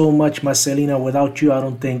 thank you so much, Marcelina. Without you, I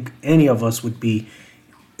don't think any of us would be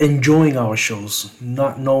enjoying our shows,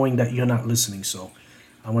 not knowing that you're not listening. So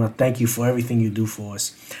I want to thank you for everything you do for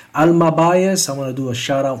us. Alma Baez, I want to do a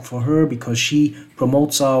shout out for her because she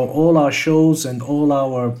promotes all our shows and all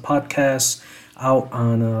our podcasts out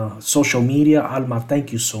on social media. Alma,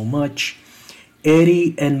 thank you so much.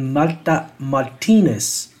 Eddie and Marta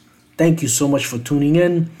Martinez, thank you so much for tuning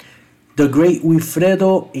in. The great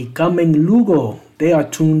Wilfredo y Carmen Lugo, they are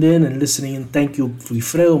tuned in and listening in. Thank you,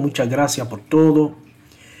 Wilfredo. Muchas gracias por todo.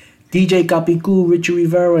 DJ Capicu, Richie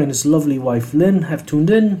Rivera, and his lovely wife Lynn have tuned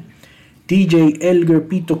in. DJ Elgar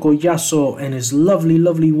Pito Collazo and his lovely,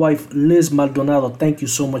 lovely wife Liz Maldonado, thank you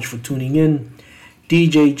so much for tuning in.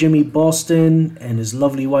 DJ Jimmy Boston and his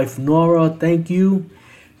lovely wife Nora, thank you.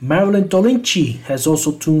 Marilyn Tolinci has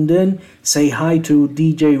also tuned in. Say hi to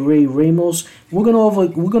DJ Ray Ramos. We're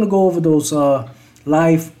gonna go over those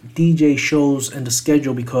live DJ shows and the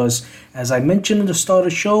schedule because, as I mentioned in the start of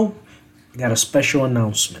the show, I got a special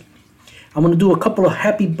announcement. I'm going to do a couple of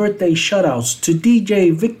happy birthday shout-outs to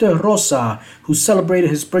DJ Victor Rosa, who celebrated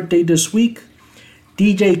his birthday this week.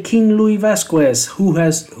 DJ King Louis Vasquez, who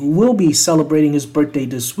will be celebrating his birthday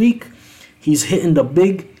this week. He's hitting the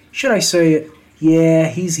big, should I say it? Yeah,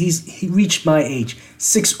 he reached my age,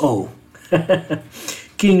 6-0.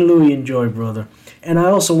 King Louis, enjoy, brother. And I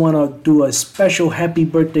also want to do a special happy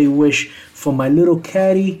birthday wish for my little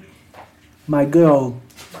caddy, my girl,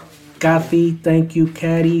 Kathy. Thank you,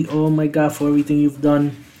 Caddy. Oh my God, for everything you've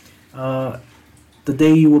done. The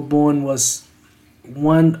day you were born was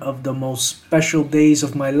one of the most special days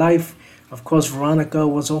of my life. Of course, Veronica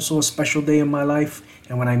was also a special day in my life.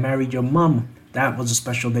 And when I married your mom, that was a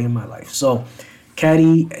special day in my life. So,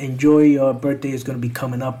 Caddy, enjoy your birthday. It's going to be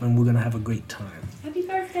coming up and we're going to have a great time. Happy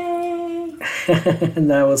birthday! And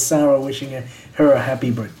that was Sarah wishing her a happy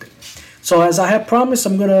birthday. So as I had promised,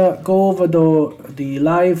 I'm going to go over the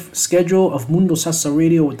live schedule of Mundo Salsa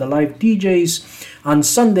Radio with the live DJs. On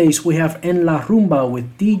Sundays, we have En La Rumba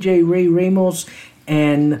with DJ Ray Ramos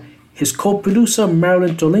and his co-producer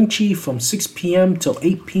Marilyn Tolinci from 6 p.m. till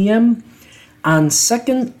 8 p.m. On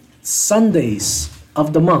second Sundays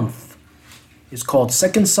of the month, it's called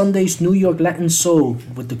Second Sundays New York Latin Soul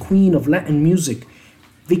with the queen of Latin music,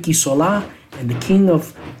 Vicky Sola, and the king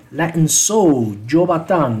of Latin Soul, Joe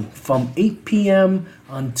Batan, from 8 p.m.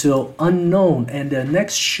 until unknown. And the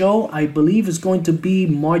next show, I believe, is going to be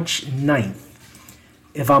March 9th.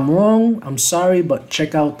 If I'm wrong, I'm sorry, but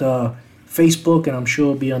check out the Facebook and I'm sure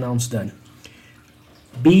it'll be announced then.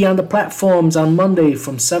 Be on the platforms on Monday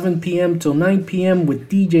from 7 p.m. till 9 p.m. with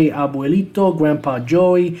DJ Abuelito, Grandpa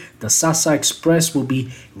Joey. The Salsa Express will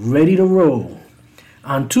be ready to roll.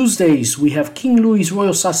 On Tuesdays, we have King Louis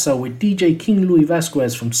Royal Salsa with DJ King Louis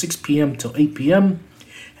Vasquez from 6 p.m. till 8 p.m.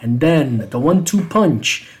 And then the 1-2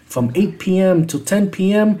 punch from 8 p.m. till 10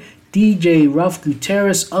 p.m. DJ Ralph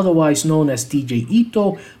Gutierrez, otherwise known as DJ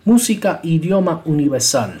Ito, Música Idioma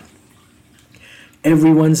Universal.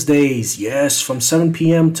 Every Wednesdays, yes, from 7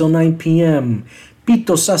 p.m. till 9 p.m.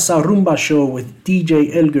 Pito Salsa Rumba Show with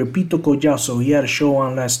DJ Elgar Pito Collazo. He had a show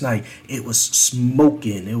on last night. It was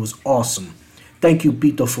smoking. It was awesome. Thank you,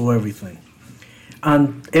 Pito, for everything.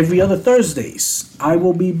 On every other Thursdays, I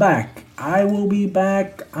will be back. I will be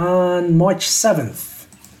back on March 7th,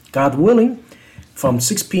 God willing, from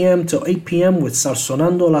 6 p.m. to 8 p.m. with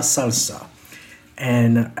SalSonando La Salsa.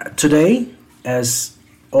 And today, as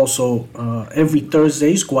also every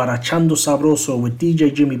Thursdays, Guarachando Sabroso with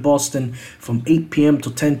DJ Jimmy Boston from 8 p.m.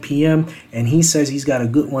 to 10 p.m. And he says he's got a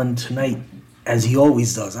good one tonight, as he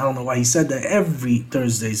always does. I don't know why he said that. Every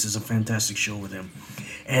Thursdays is a fantastic show with him.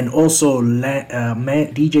 And also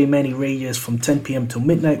DJ Manny Reyes from 10 p.m. to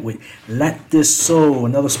midnight with Let This Soul,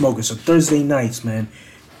 another smoker. So Thursday nights, man,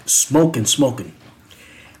 smoking.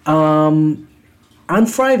 On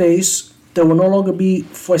Fridays, there will no longer be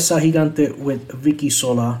Fuerza Gigante with Vicky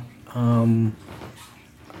Sola.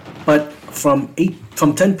 But from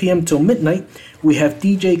 10 p.m. till midnight, we have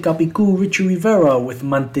DJ Capicu Richie Rivera with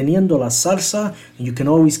Manteniendo la Salsa. And you can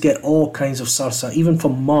always get all kinds of salsa, even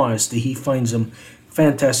from Mars, that he finds them.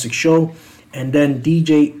 Fantastic show. And then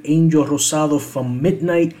DJ Angel Rosado from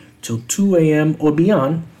midnight till 2 a.m. or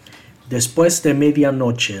beyond. Después de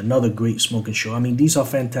Medianoche, another great smoking show. I mean, these are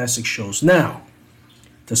fantastic shows. Now,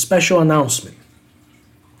 the special announcement.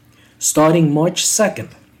 Starting March 2nd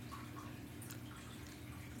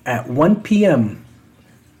at 1 p.m.,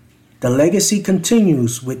 the legacy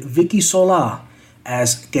continues with Vicky Sola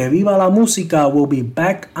as Que Viva la Música will be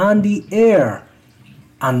back on the air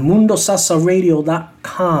on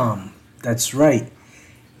MundoSalsaRadio.com. That's right.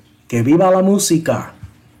 Que Viva la Música,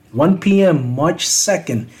 1 p.m. March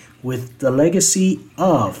 2nd, with the legacy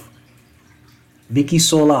of Vicky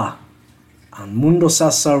Sola on Mundo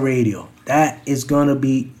Salsa Radio. That is going to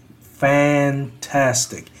be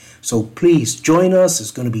fantastic. So please join us.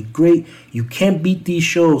 It's going to be great. You can't beat these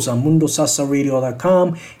shows on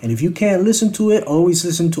MundoSalsaRadio.com. And if you can't listen to it, always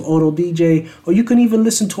listen to Auto DJ, or you can even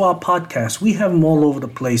listen to our podcast. We have them all over the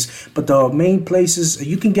place. But the main places,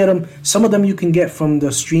 you can get them. Some of them you can get from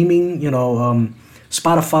the streaming,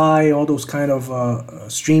 Spotify, all those kind of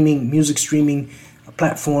music streaming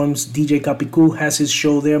platforms. DJ Capicu has his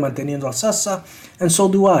show there, Manteniendo la Salsa, and so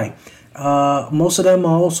do I. Most of them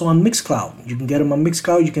are also on Mixcloud. You can get them on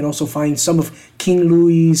Mixcloud. You can also find some of King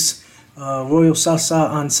Louis' Royal Salsa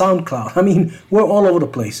on SoundCloud. I mean, we're all over the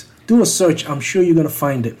place. Do a search. I'm sure you're going to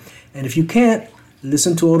find it. And if you can't,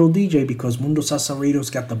 listen to Auto DJ, because Mundo Salsa Radio's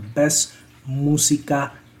got the best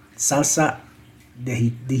música salsa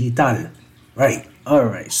digital. Right. All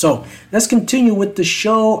right. So let's continue with the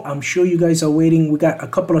show. I'm sure you guys are waiting. We got a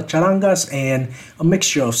couple of charangas and a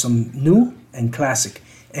mixture of some new and classic.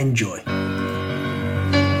 Enjoy.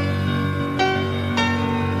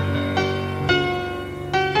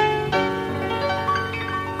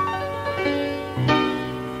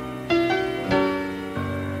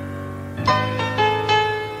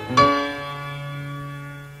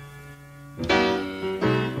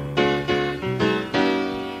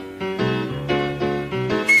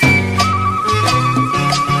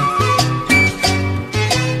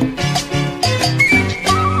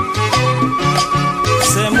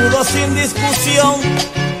 Sin discusión,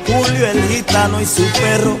 Julio el gitano y su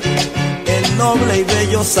perro, el noble y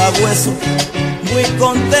bello sabueso, muy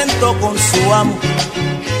contento con su amo.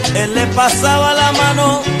 Él le pasaba la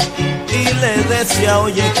mano y le decía: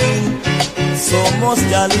 oye, King, somos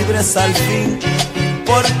ya libres al fin,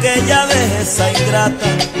 porque ya deje esa ingrata.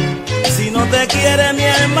 Si no te quiere mi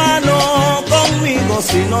hermano, conmigo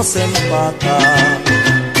si no se empata.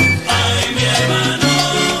 Ay, mi hermano,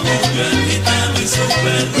 Julio el gitano y su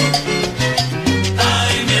perro.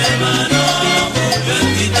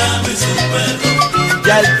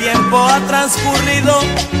 Ya el tiempo ha transcurrido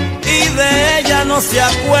y de ella no se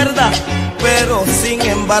acuerda, pero sin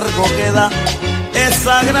embargo queda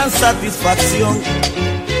esa gran satisfacción,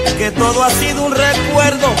 que todo ha sido un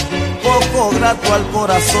recuerdo poco grato al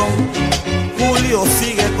corazón. Julio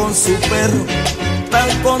sigue con su perro, tan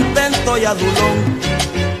contento y adulón,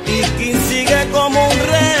 y King sigue como un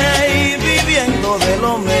rey, viviendo de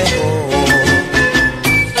lo mejor.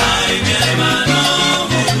 Ay, mi hermano,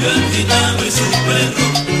 Julio el gitano y su perro.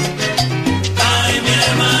 Ay, mi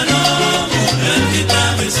hermano, Julio el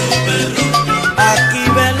gitano y su perro. Aquí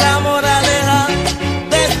ven la moraleja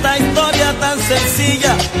de esta historia tan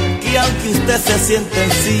sencilla, que aunque usted se siente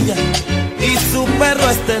en silla y su perro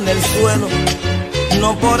esté en el suelo,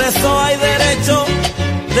 no por eso hay derecho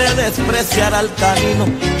de despreciar al canino.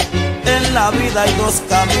 En la vida hay dos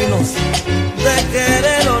caminos, de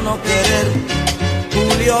querer o no querer.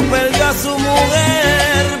 Julio perdió a su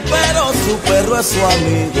mujer, pero su perro es su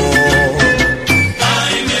amigo.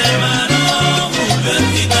 Ay, mi hermano, Julio el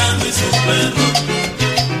gitano y su perro.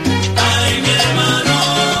 Ay, mi hermano,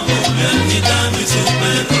 Julio el gitano y su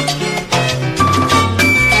perro.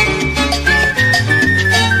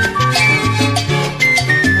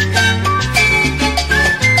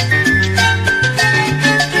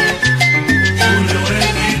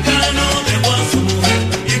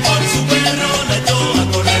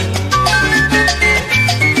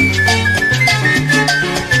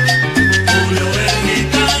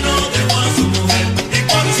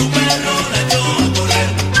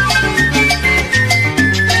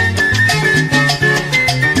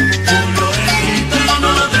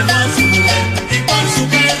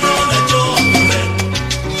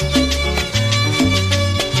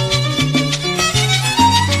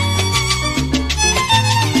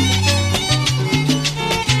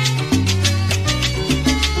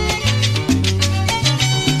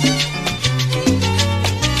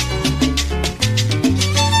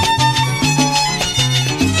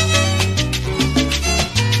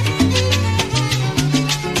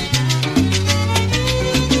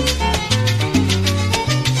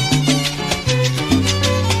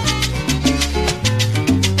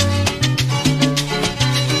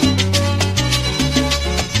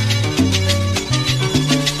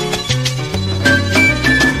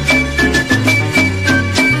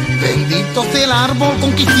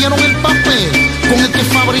 con que hicieron el papel, con el que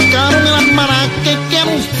fabricaron el almanaque que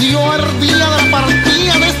anunció el día de la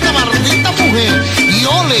partida de esta maldita mujer. Y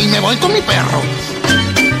ole, y me voy con mi perro.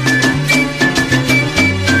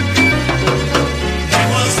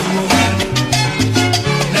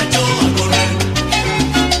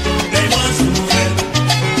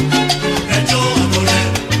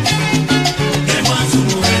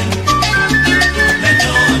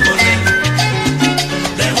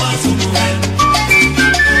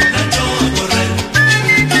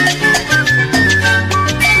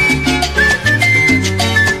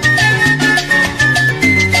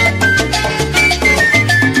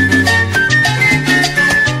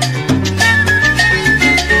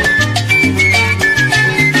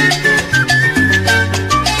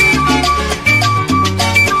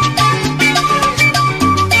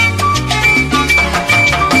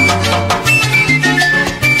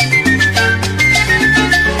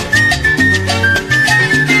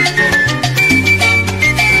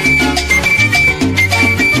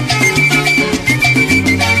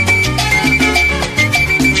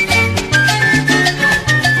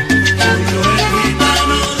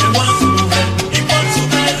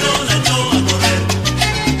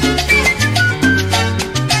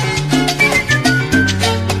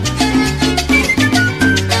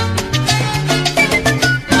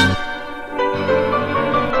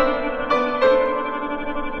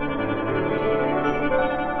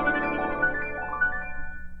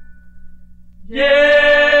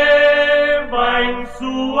 Lleva en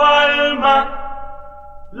su alma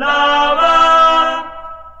la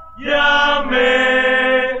valla mesa.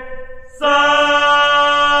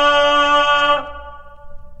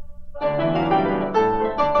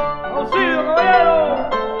 ¡Auxilio, caballero!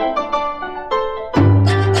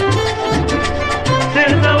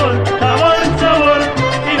 Tiene sabor, sabor, sabor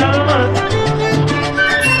y nada más.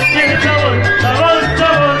 Tiene sabor, sabor,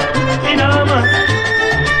 sabor y nada más.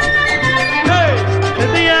 El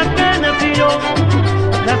día que nací yo,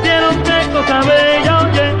 nacieron tres cosas bellas,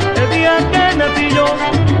 oye. El día que nací yo,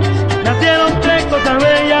 nacieron tres cosas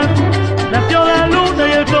bellas. Nació la luna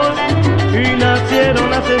y el sol, y nacieron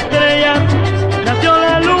las estrellas. Nació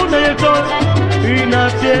la luna y el sol, y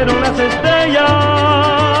nacieron las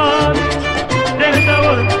estrellas. Tiene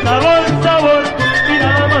sabor, sabor, sabor, y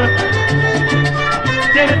nada más.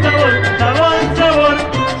 Tiene sabor, sabor, sabor,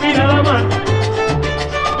 y nada más.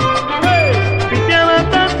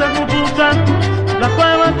 La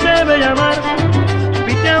cueva debe llamar,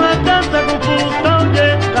 piteaba tanta confusa, oye,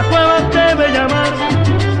 la cueva debe llamar,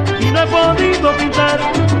 y no he podido pintar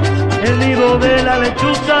el nido de la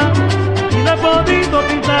lechuza, y no he podido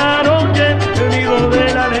pintar, oye, el nido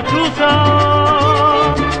de la lechuza.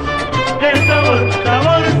 Tiene sabor,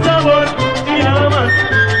 sabor, sabor, y nada más.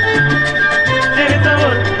 Tiene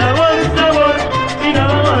sabor, sabor, sabor, y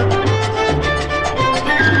nada más.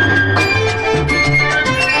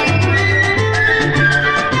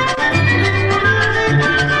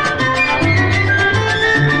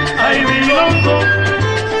 Ay, bilongo,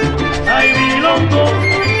 ay, bilongo,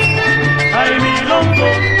 ay, bilongo,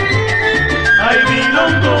 ay,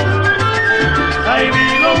 bilongo, ay,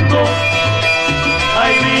 bilongo,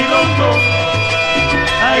 ay, bilongo,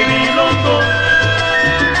 ay, bilongo,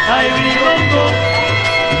 ay, bilongo,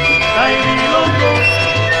 ay, bilongo.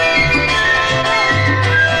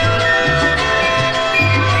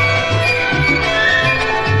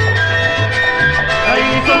 Ay,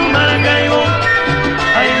 mi son Maracaibo,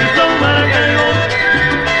 ay, mi son Maracaibo,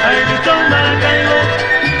 ay, mi son Maracaibo,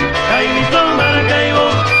 ay, mi son Maracaibo,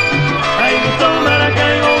 ay, mi son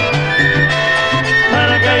Maracaibo,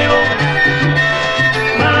 Maracaibo,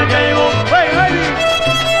 Maracaibo, hey, hey,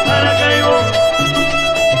 Maracaibo.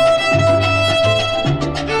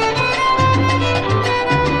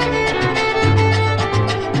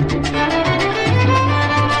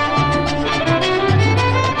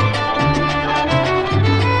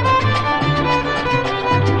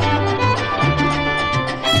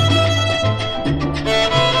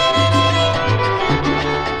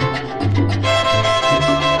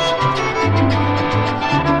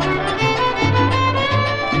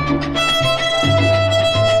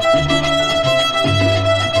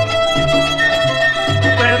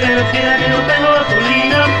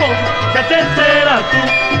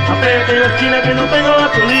 Apriete la esquina que no tengo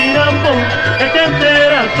gasolina, pum, que te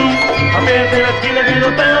enteras tú. Apriete la esquina que no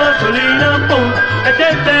tengo gasolina, pum, que te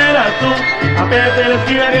enteras tú. Apriete la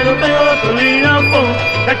esquina que no tengo gasolina, pum,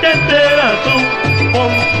 que te enteras tú.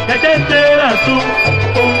 Pum, que te enteras tú.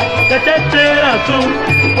 Pum, que te enteras tú.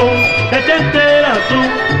 Pum, que te enteras tú.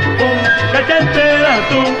 Pum, que te enteras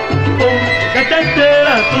tú. Pum, que te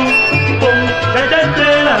enteras tú. Pum, que te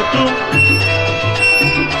enteras tú.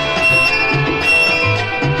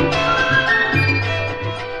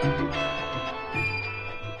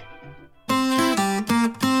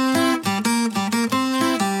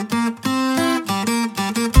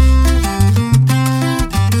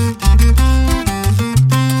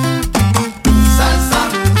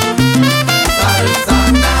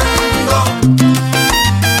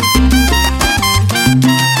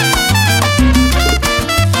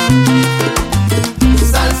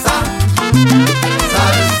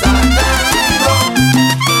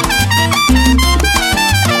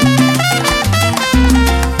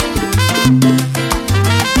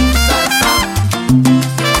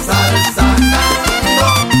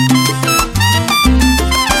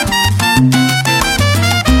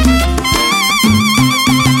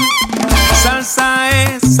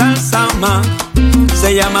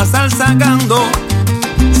 se llama SalSonando.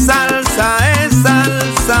 Salsa es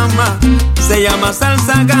salsa más, se llama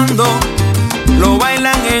SalSonando. Lo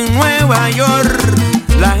bailan en Nueva York,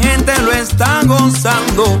 la gente lo está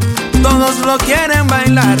gozando. Todos lo quieren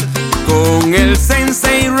bailar con el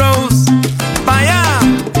Sensei Rose. ¡Vaya!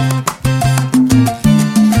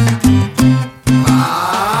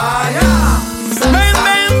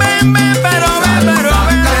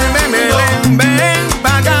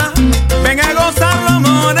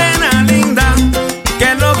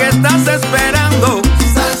 Esperando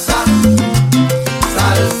salsa,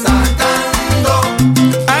 SalSonando.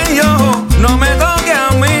 Ay, yo, no me toque a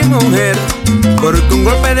mi mujer, porque un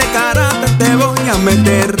golpe de karate te voy a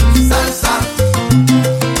meter. Salsa,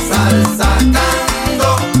 SalSonando.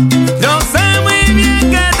 Yo sé muy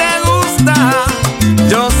bien que te gusta,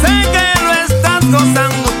 yo sé que lo estás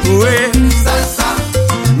gozando tú, Salsa,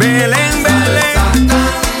 Belén, Belén.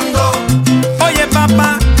 SalSonando. Oye, papá,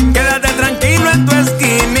 quédate tranquilo en tu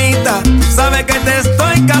esquinita, sabe que te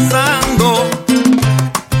estoy casando.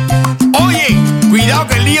 Oye, cuidado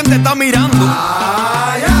que el lío te está mirando.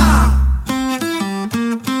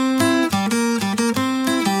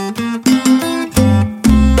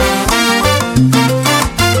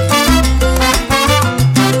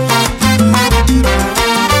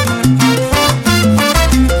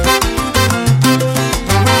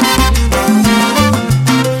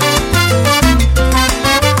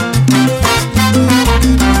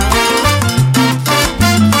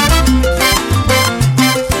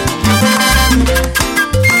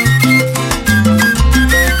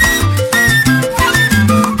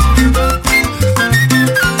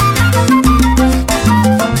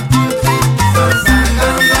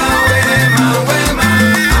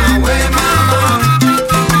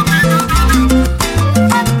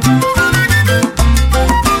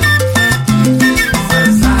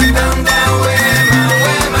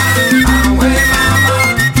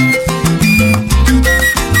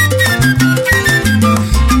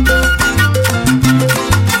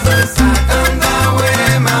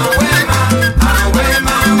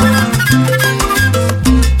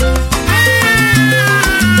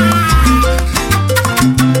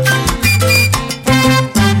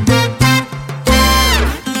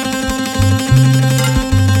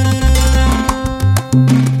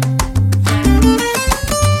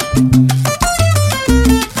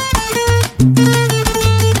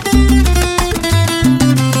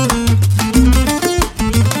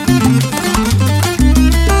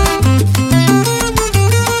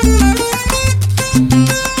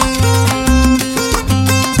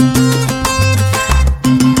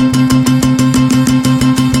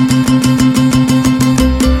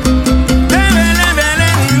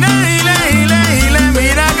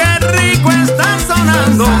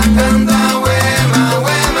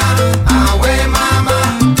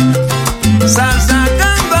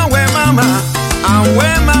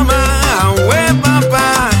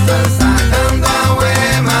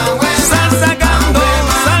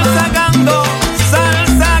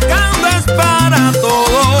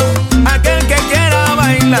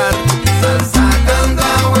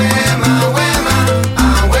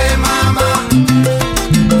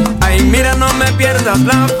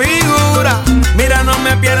 La figura, mira, no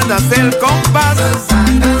me pierdas el compás.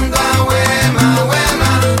 SalSonando, ahue, mama,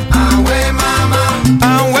 ahue, mama,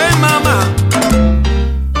 ahue, mama.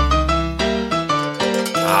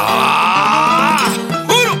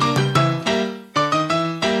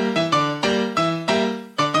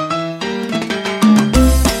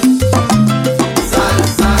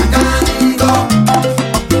 SalSonando,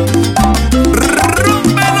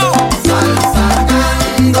 Rómpelo,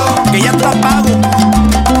 SalSonando, que ya está pago.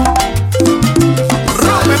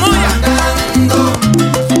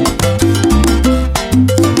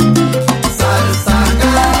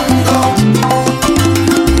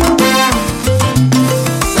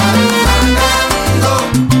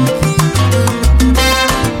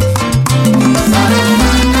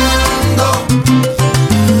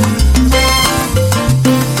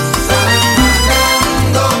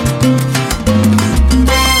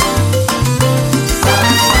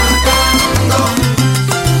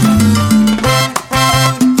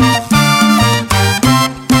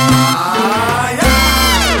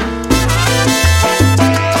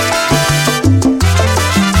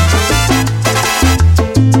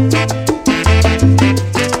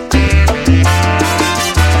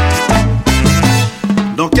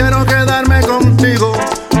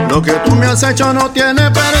 Lo que tú me has hecho no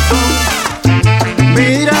tiene perdón.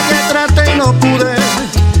 Mira que traté y no pude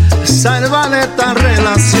salvar esta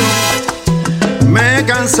relación. Me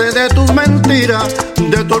cansé de tus mentiras,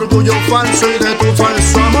 de tu orgullo falso y de tu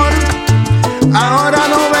falso amor. Ahora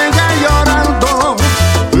no vengas llorando,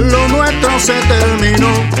 lo nuestro se terminó.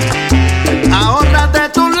 Ahórrate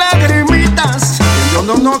tus lagrimitas,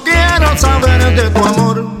 yo no quiero saber de tu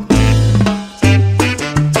amor.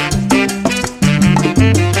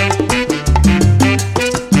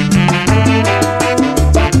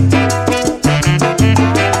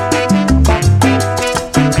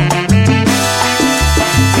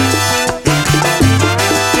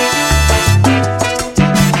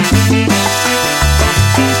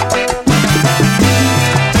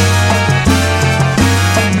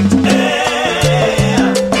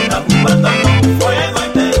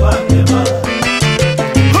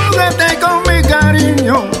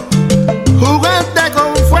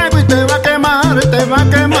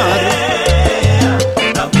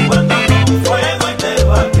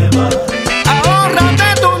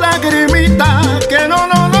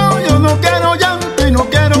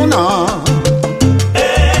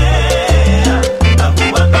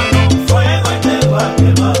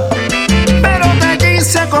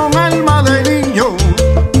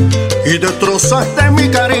 Y destrozaste mi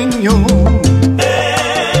cariño.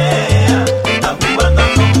 Está jugando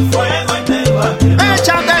con fuego y te va a quemar.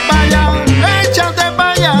 Échate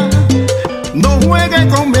pa' allá. No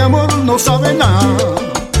juegues con mi amor, no sabe nada.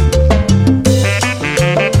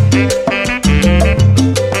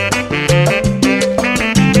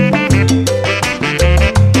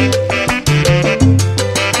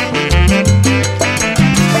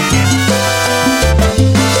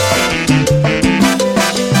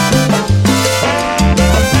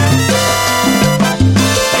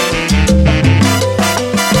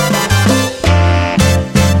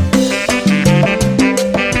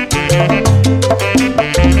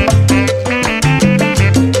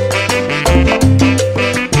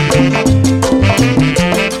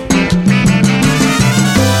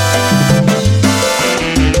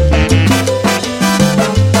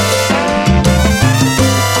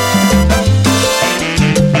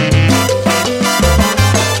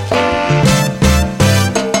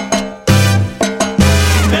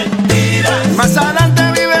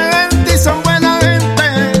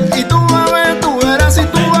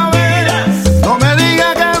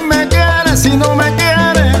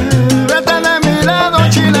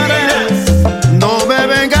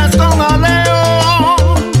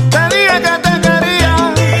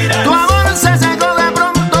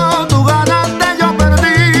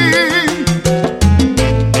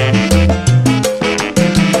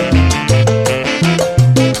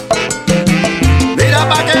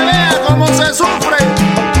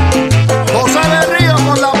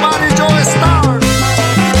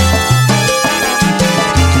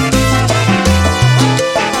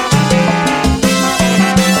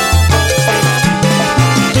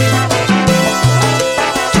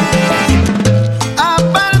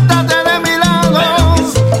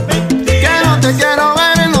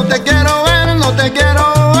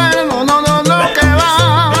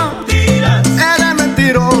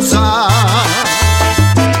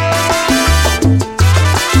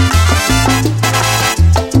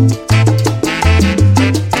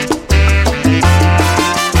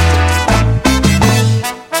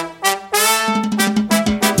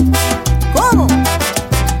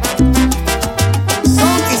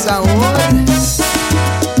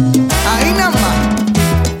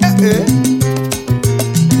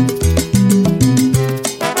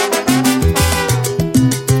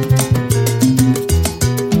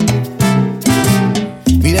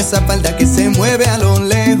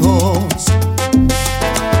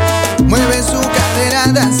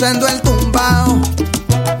 danzando el tumbao.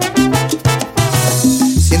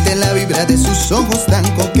 Siente la vibra de sus ojos tan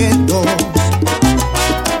coquetos.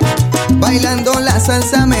 Bailando la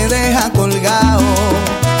salsa me deja colgado.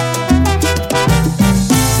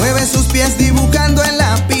 Mueve sus pies dibujando en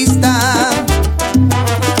la pista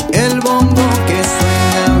el bombo que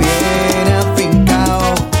suena bien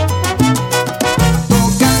afincao.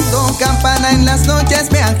 Tocando campana en las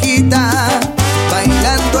noches me agita.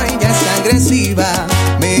 Bailando ella es agresiva,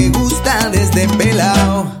 me gusta desde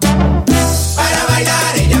pelao. Para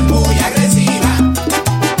bailar ella es muy agresiva.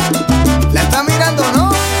 La está mirando,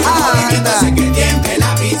 ¿no? Hace que tiemble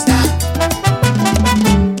la pista.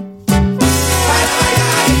 Para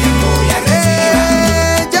bailar ella es muy agresiva.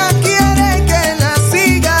 Ella quiere que la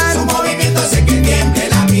sigan. Su movimiento hace que tiemble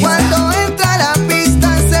la pista. Cuando entra a la pista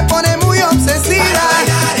se pone muy obsesiva. Para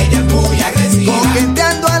bailar ella es muy agresiva.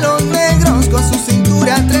 Coqueteando a los negros con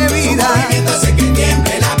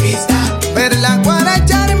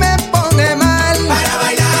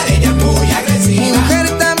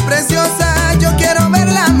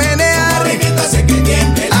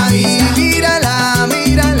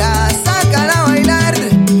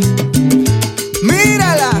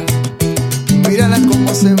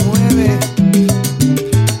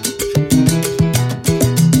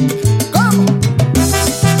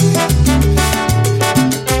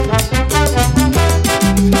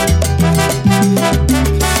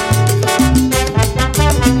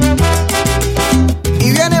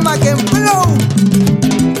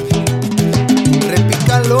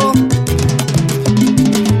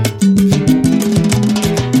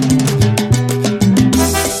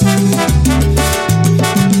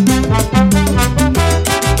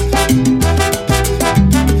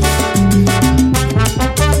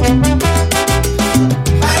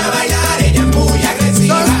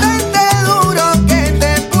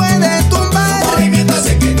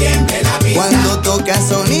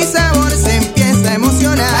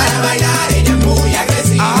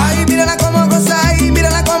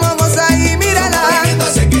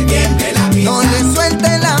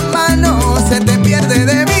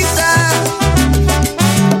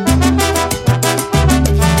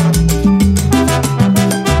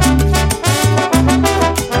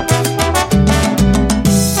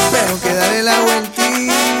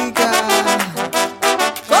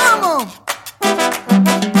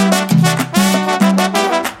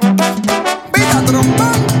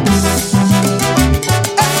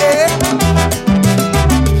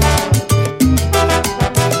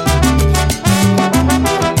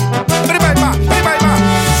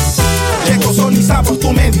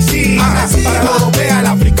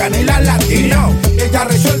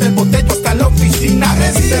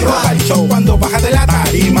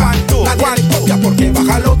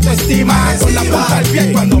víctima. Con la punta del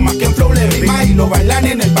pie cuando más que en flow le rima. Y lo bailan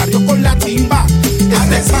en el barrio con la timba.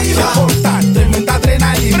 Este país se porta, tremenda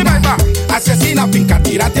adrenalina. Asesina, finca,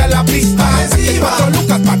 tírate a la pista. Saqué 4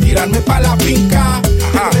 lucas pa' tirarme pa' la finca.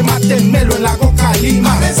 Remátenmelo en la Coca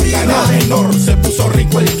Lima. Ganó menor, se puso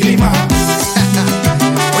rico el clima.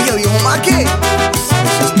 Oye, viejo Maque,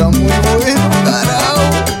 eso está muy bueno, carajo.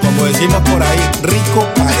 Como decimos por ahí, rico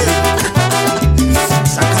pa'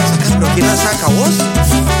 Saca, pero ¿quién la saca, vos?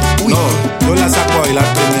 Uy. No, yo la saco a bailar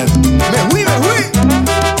primero. Me fui.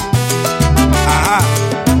 Ajá.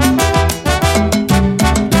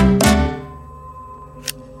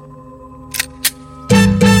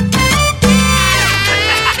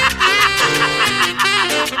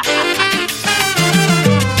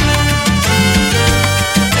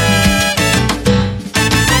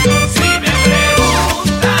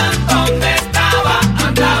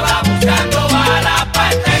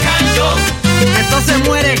 Se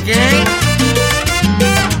muere, ¿qué?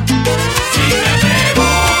 Si me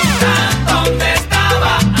preguntan dónde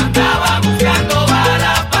estaba, andaba buscando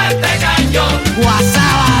bala pa' este cañón.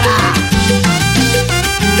 Guasábara.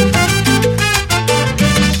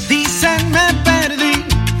 Dicen me perdí,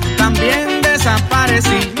 también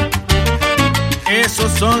desaparecí.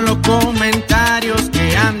 Esos son los comentarios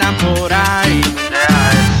que andan por ahí.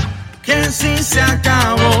 Que si se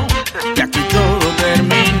acabó, que aquí todo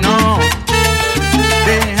terminó.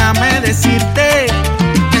 Déjame decirte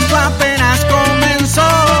que esto apenas comenzó.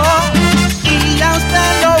 Y ya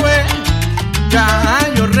usted lo ve, ya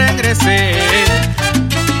yo regresé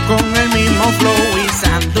con el mismo flow y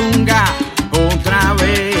sandunga otra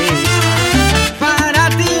vez. Para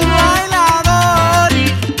ti bailador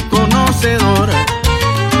y conocedor,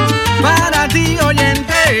 para ti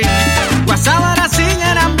oyente, Guasábara sin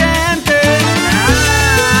el ambiente.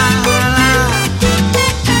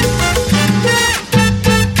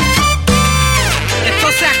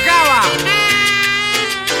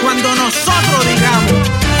 Cuando nosotros digamos.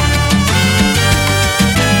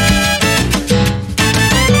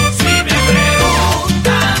 Si me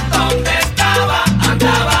preguntan dónde estaba,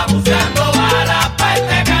 andaba buscando bala pa'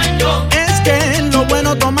 este cañón. Es que lo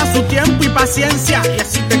bueno toma su tiempo y paciencia y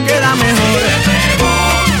así te queda mejor. Si me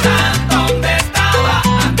preguntan dónde estaba,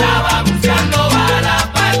 andaba buscando bala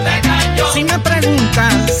pa' este cañón. Si me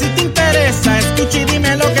preguntan si te interesa, escucha y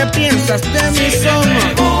dime lo que piensas de mi son.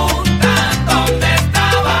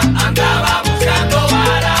 Andaba buscando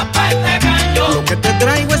bala pa' este cañón. Lo que te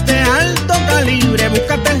traigo es de alto calibre,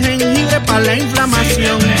 búscate el jengibre para la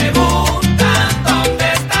inflamación. Si me preguntan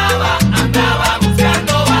dónde estaba, andaba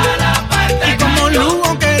buscando bala pa' este y como cañón.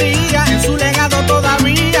 Lugo quería, en su legado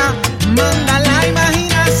todavía manda la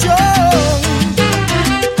imaginación.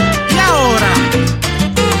 Y ahora,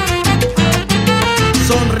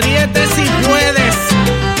 sonríete si puedes.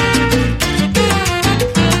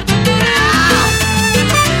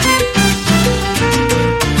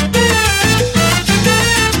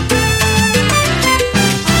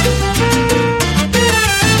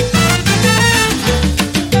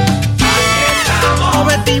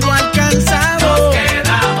 Objetivo alcanzado,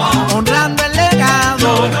 honrando el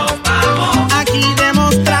legado, aquí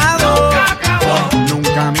demostrado.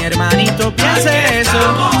 Nunca mi hermanito piense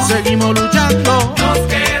eso, seguimos luchando,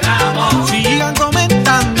 sigan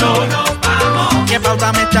comentando, qué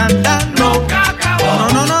pauta me están dando.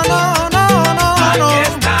 No,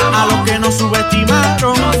 a los que nos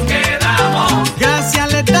subestimaron,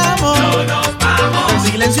 gracias les damos, del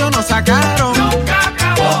silencio nos sacaron.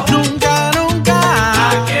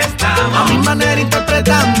 A mi manera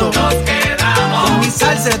interpretando, con mi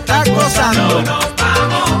salsa está gozando.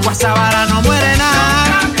 Guasábara no muere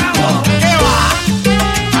nada. ¿Qué va?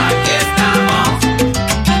 Aquí estamos.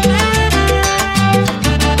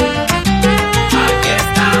 Aquí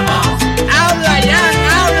estamos. Habla, Jan,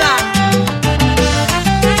 habla.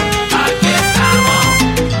 Aquí estamos.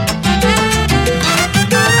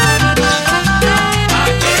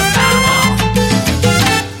 Aquí estamos.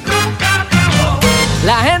 Nunca acabó.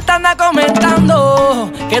 La gente anda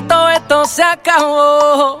comentando que todo esto se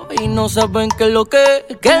acabó y no saben qué es lo que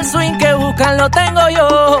el swing que buscan lo tengo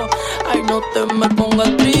yo. Ay, no te me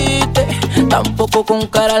pongas triste, tampoco con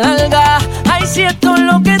cara larga. Ay, si esto es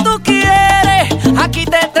lo que tú quieres, aquí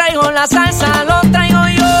te traigo la salsa, lo traigo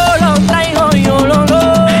yo,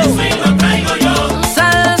 El swing lo traigo yo.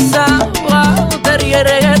 Salsa, batería y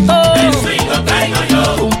reggaetón. El swing lo traigo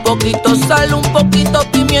yo. Un poquito sal, un poquito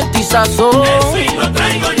pimienta y sazón. El swing lo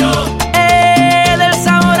traigo yo. Del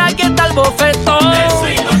sabor aquí está el bofetón. El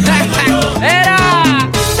swing lo traigo yo. Era,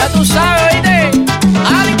 ya tú sabes, oíste.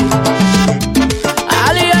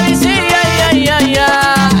 Ali, sí, ay.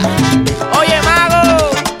 Oye, mago,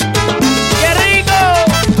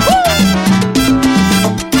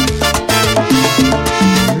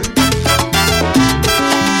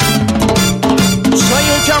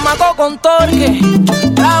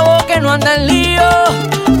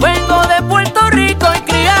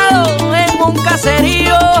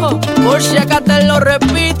 caserío. Por si acá te lo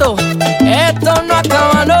repito, esto no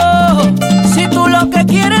acaba, no. Si tú lo que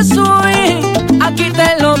quieres subir, aquí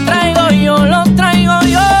te lo traigo yo, lo traigo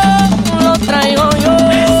yo, lo traigo yo.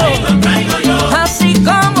 Lo traigo yo. Así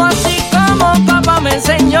como papá me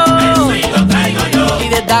enseñó. Lo traigo yo. Y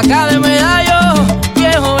desde acá de Medallo,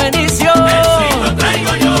 viejo benicio. Lo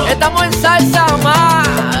traigo yo. Estamos en salsa más,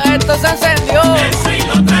 esto se encendió.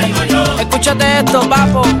 Lo traigo yo. Escúchate esto,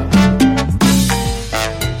 papo.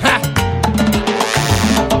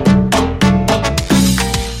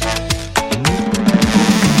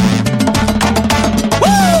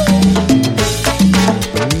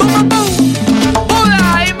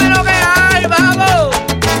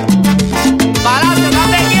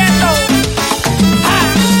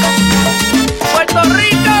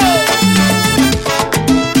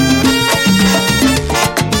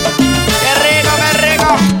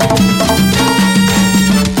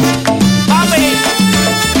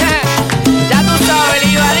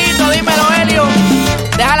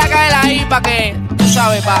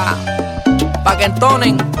 Pa' que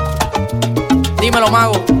entonen. Dímelo,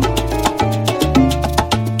 mago.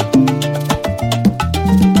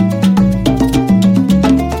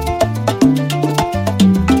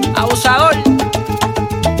 Abusador.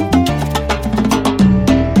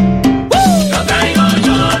 Lo traigo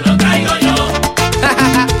yo, lo traigo yo.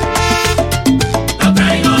 Lo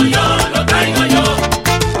traigo yo, lo traigo yo.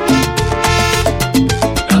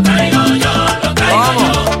 Lo traigo yo, lo traigo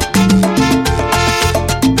yo.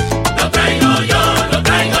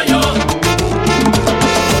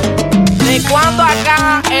 Cuando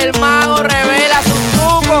acá el mago revela su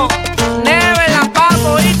truco, Neve la papo,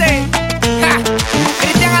 ¿oíste? Ja,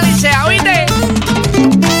 Cristian Alicea, ¿oíste?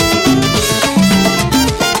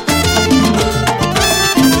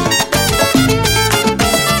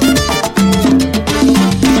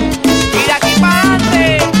 Y de aquí para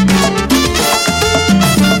adelante,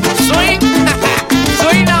 swing,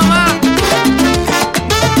 swing nada más.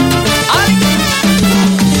 ¡Ay!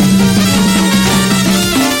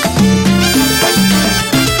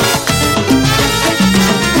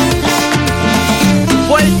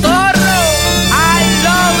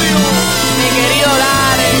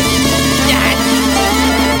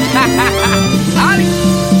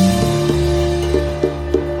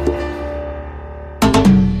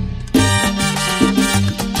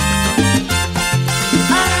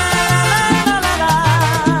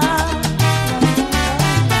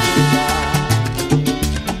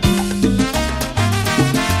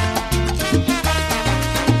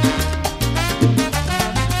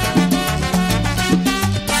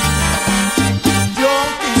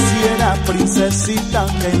 Princesita,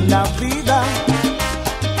 que en la vida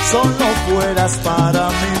solo fueras para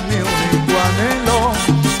mí mi único anhelo.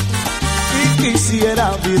 Y quisiera,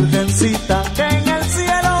 virgencita, que en el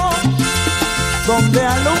cielo, donde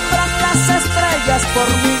alumbran las estrellas por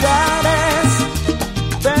millares,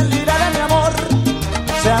 de lira de mi amor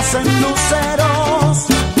se hacen luceros,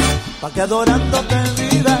 pa' que adorándote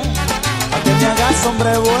vida, pa' que me hagas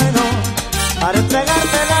hombre bueno, para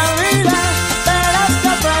entregarte la vida.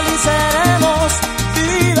 Seremos,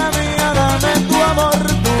 vida mía, dame tu amor,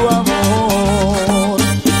 tu amor.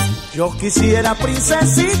 Yo quisiera,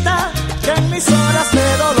 princesita, que en mis horas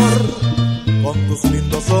de dolor, con tus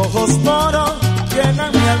lindos ojos moros,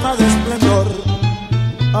 llenan mi alma de esplendor.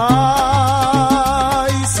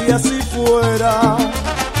 Ay, si así fuera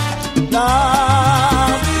la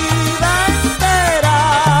vida entera,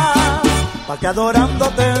 pa' que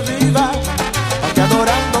adorándote viva, pa' que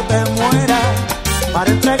adorándote muera, para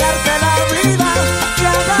entregarte la vida y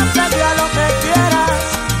hagarte ya lo que quieras.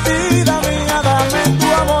 Vida mía, dame tu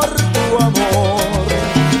amor, tu amor.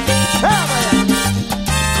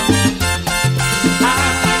 La,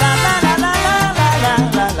 la, la, la, la, la,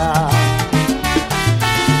 la, la.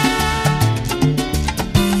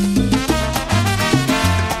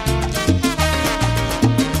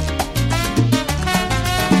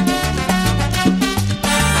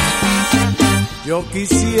 Yo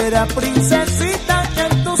quisiera, princesita, que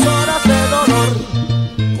en tus horas de dolor,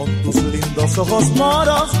 con tus lindos ojos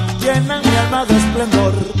moros, llenan mi alma de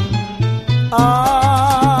esplendor.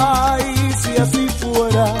 Ay, si así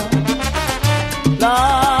fuera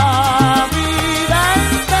la vida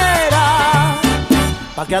entera,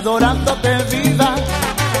 pa' que adorándote viva,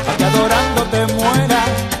 pa' que adorándote muera,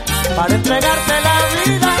 para entregarte la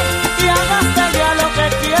vida y hagarte ya lo que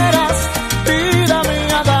quieras. Vida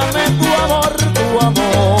mía, dame tu amor, tu amor.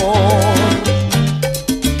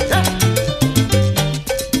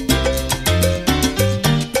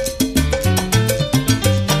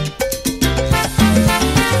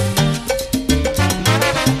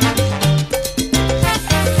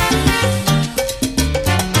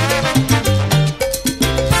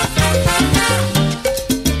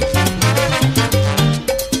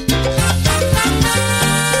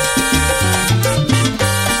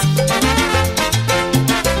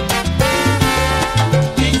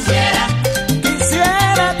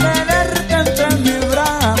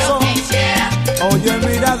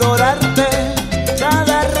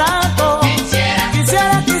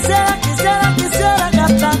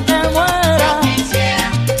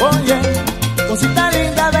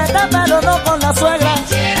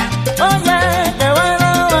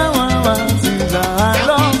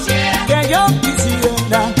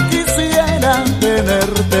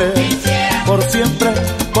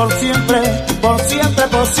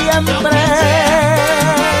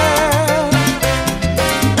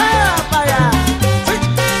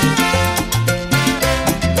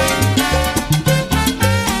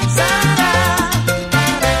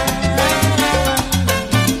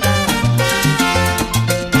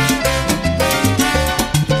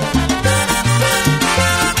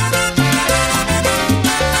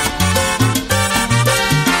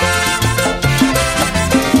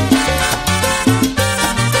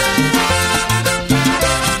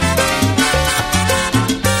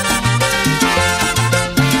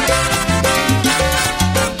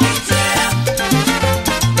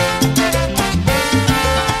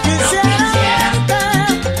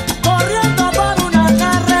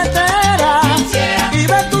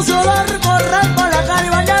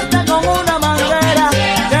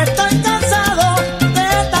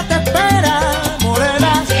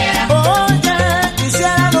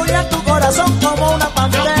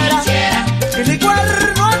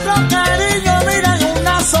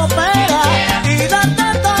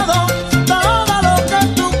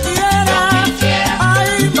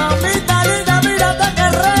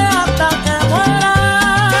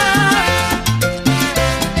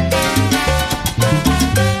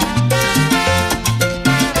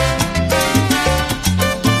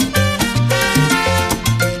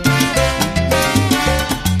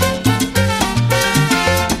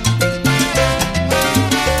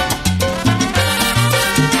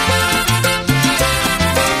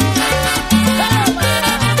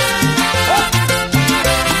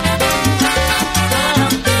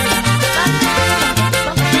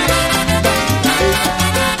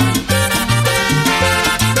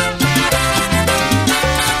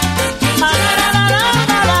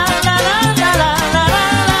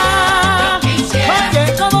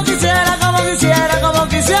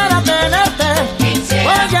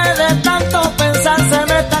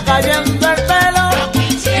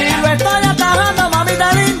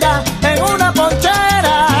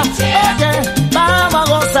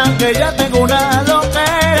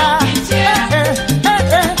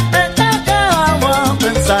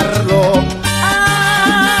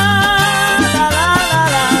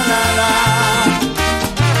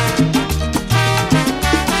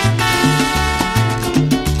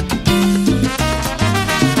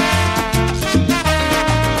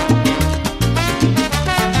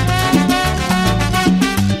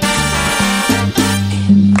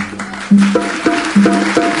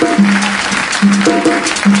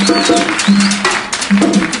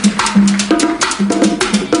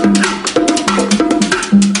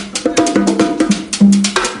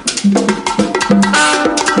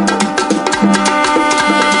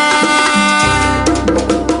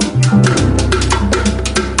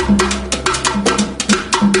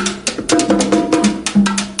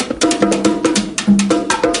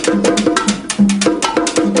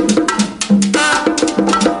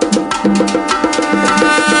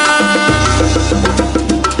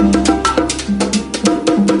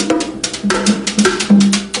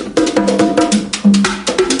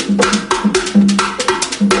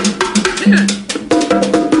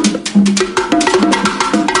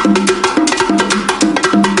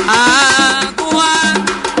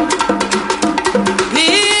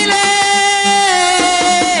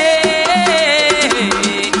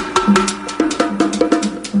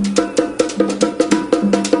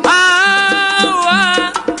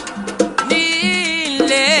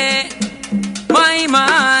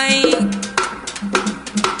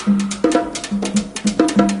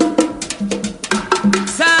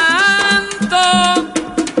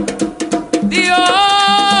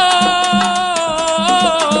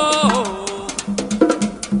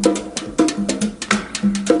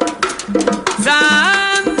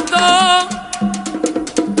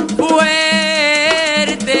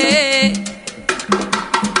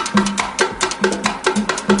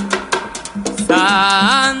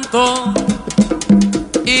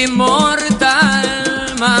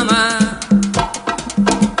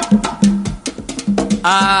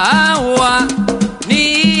 agua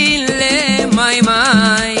ni le mai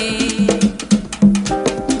mai.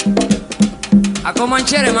 A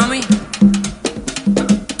comanchere mami.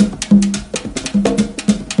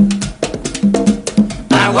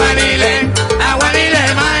 Aguanile, aguanile,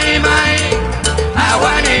 mai, mai.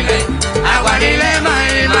 Aguanile, aguanile,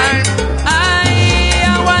 mai, mai. Ay,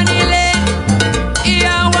 aguanile, y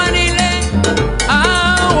aguanile,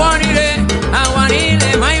 aguanile, aguanile,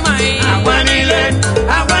 mai, mai. Aguanile,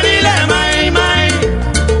 aguanile, mai, mai.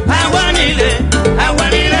 Aguanile,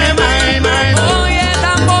 aguanile, mai, mai. Oye,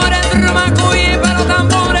 tambores rumacuy, pero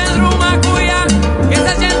tambores rumacuya, que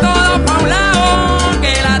se echen todos pa' un lado,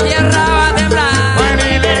 que la tierra va a temblar.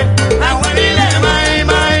 Aguanile, aguanile, mai,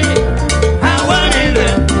 mai. Aguanile,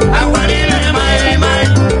 aguanile, mai, mai.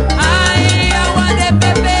 Ay, agua de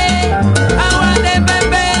bebé, agua de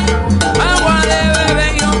bebé, agua de bebé,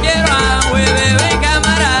 yo quiero agua de bebé,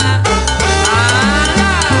 cámara.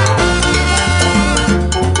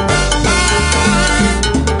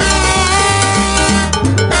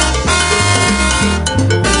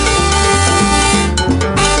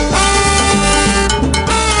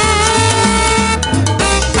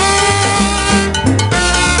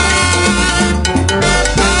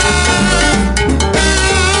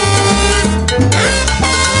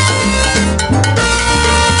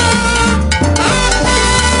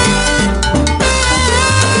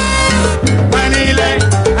 Aguanile,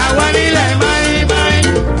 aguanile, mai, mai.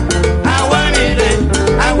 Aguanile,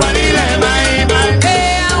 aguanile, mai, mai.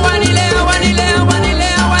 Aguanile, aguanile, aguanile,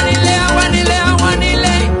 aguanile, aguanile,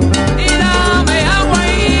 aguanile, y dame agua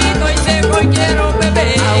y estoy seco y quiero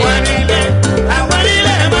beber. Aguanile,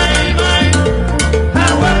 aguanile, mai, mai.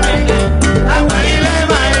 Aguanile, aguanile,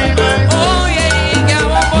 mai, mai. Oye, y que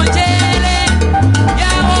hago con chele, que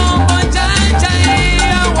hago con chacha y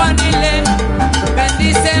aguanile,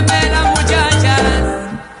 bendíceme las muchachas.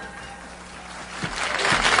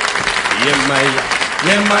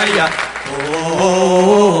 Yemaya,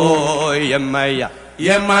 oh, Yemaya,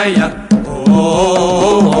 Yemaya,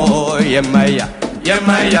 oh, Yemaya,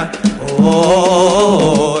 Yemaya,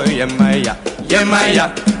 oh, Yemaya,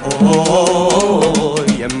 Yemaya, oh,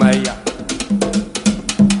 Yemaya.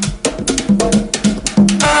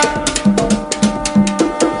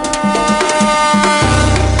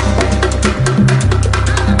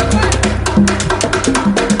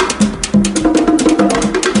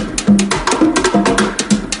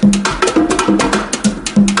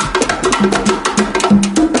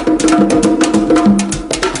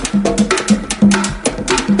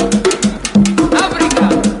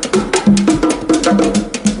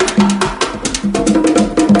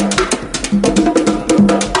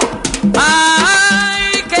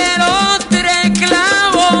 Ay, que los tres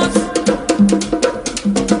clavos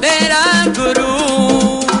de la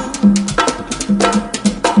cruz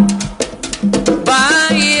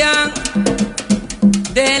vayan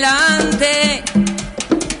delante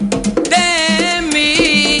de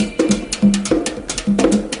mí,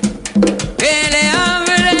 que le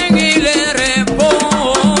hablen y le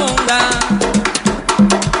respondan.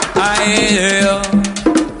 Ay, Dios,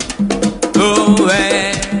 tú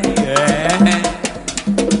ves.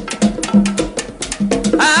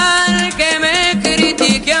 Al que me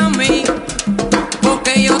critique a mí,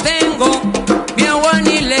 porque yo tengo mi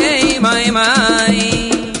aguanile y mai mai.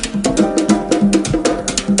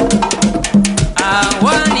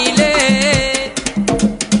 Aguanile.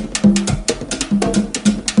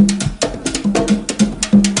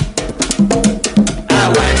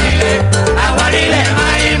 Aguanile, aguanile,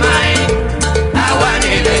 mai, mai.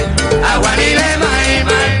 Aguanile, aguanile, mai,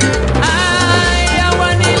 mai. Ay,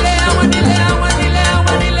 aguanile, aguanile, aguanile,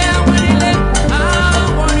 aguanile, aguanile,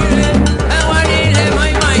 aguanile, aguanile,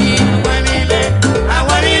 mai mai. Aguanile,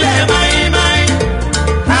 aguanile, mai, mai.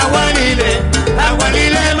 Aguanile,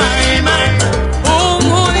 aguanile, mai, mai. Un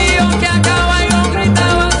judío que a caballo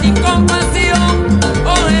gritaba sin compasión,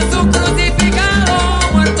 oh Jesús crucificado,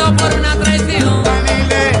 muerto por una traición.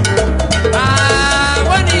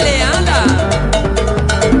 Aguanile, anda.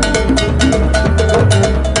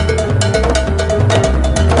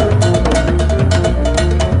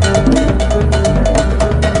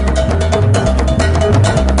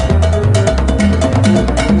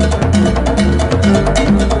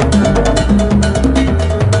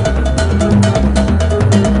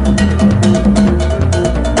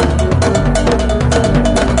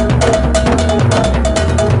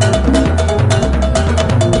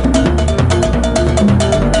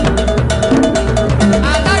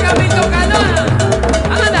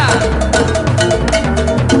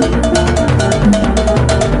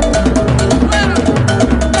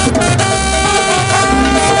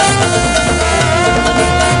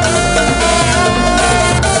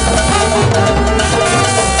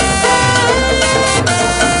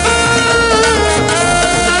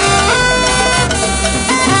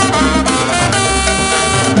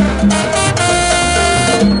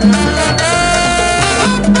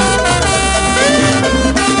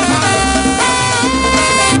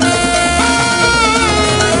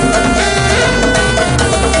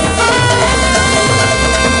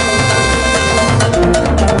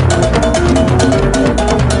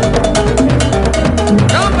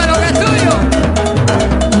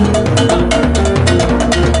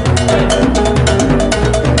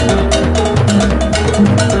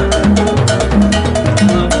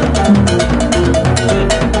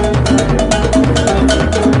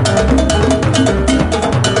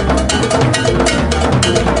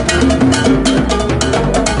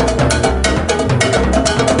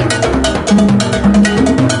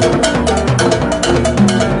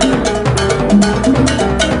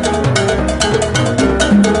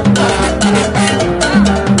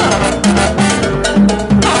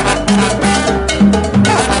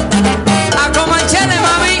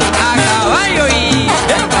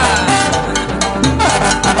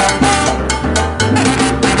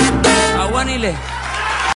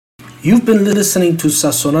 You've been listening to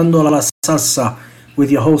SalSonando la Salsa with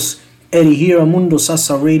your host Eddie here on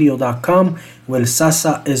MundoSalsaRadio.com, where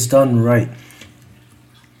salsa is done right.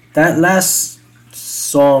 That last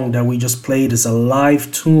song that we just played is a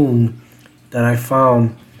live tune that I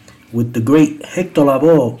found with the great Hector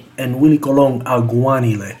Lavoe and Willie Colon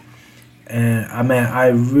Aguanile. And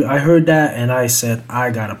I heard that and I said, I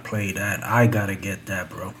gotta play that. I gotta get that,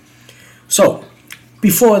 bro. So,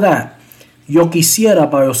 before that, Yo Quisiera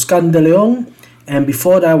by Oscar de Leon, and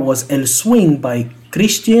before that was El Swing by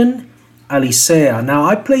Christian Alicea. Now,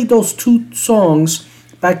 I played those two songs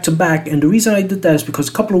back to back, and the reason I did that is because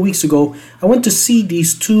a couple of weeks ago, I went to see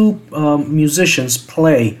these two musicians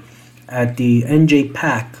play at the NJ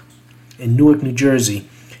PAC in Newark, New Jersey.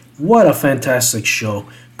 What a fantastic show.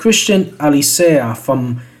 Christian Alicea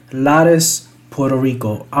from Lares, Puerto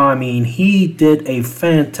Rico. I mean, he did a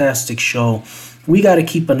fantastic show. We got to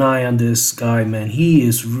keep an eye on this guy, man. He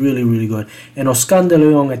is really, really good. And Oscar de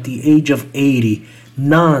Leon at the age of 80,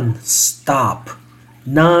 non-stop.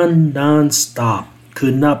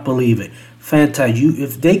 Could not believe it. Fantastic.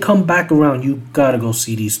 If they come back around, you got to go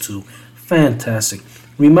see these two. Fantastic.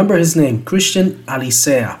 Remember his name, Christian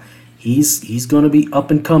Alicea. He's going to be up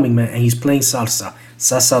and coming, man. And he's playing salsa.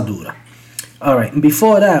 Salsa dura. All right. And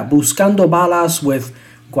before that, Buscando Balas with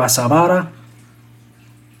Guasabara.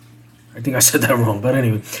 I think I said that wrong, but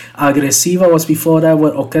anyway. Agresiva was before that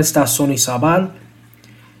with Orquesta Sonizabal.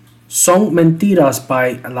 Son Mentiras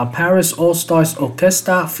by La Paris All-Stars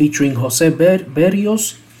Orquesta featuring Jose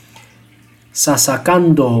Berrios.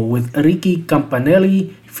 Sasacando with Ricky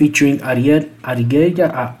Campanelli featuring Ariel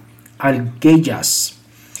Arguellas.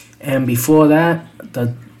 And before that,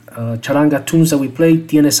 the charanga tunes that we played,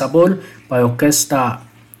 Tiene Sabor by Orquesta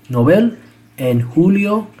Nobel and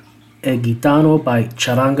Julio El Gitano by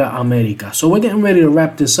Charanga America. So we're getting ready to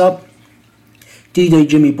wrap this up. DJ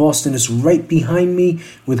Jimmy Boston is right behind me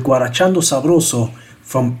with Guarachando Sabroso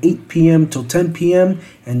from 8 p.m. till 10 p.m.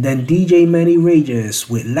 And then DJ Manny Reyes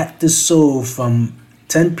with Let This Soul from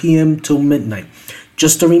 10 p.m. till midnight.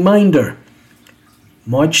 Just a reminder,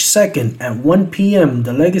 March 2nd at 1 p.m.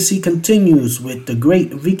 the legacy continues with the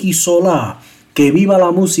great Vicky Sola. Que viva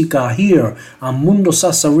la música here on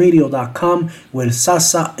MundoSalsaRadio.com, where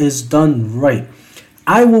salsa is done right.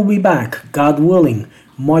 I will be back, God willing,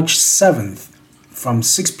 March 7th from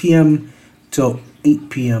 6 p.m. till 8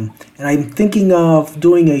 p.m. And I'm thinking of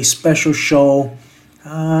doing a special show,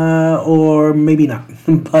 or maybe not.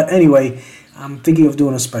 But anyway, I'm thinking of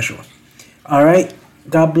doing a special. All right.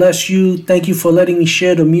 God bless you. Thank you for letting me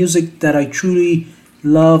share the music that I truly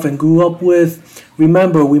love and grew up with.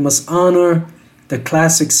 Remember, we must honor the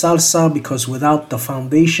classic salsa, because without the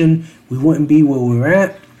foundation, we wouldn't be where we're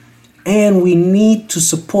at. And we need to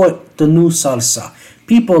support the new salsa.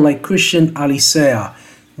 People like Christian Alicea,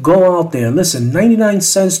 go out there. Listen, 99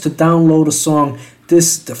 cents to download a song.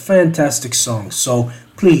 This is the fantastic song. So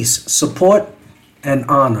please support and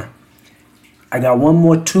honor. I got one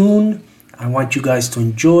more tune. I want you guys to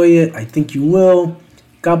enjoy it. I think you will.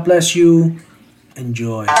 God bless you.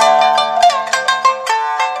 Enjoy.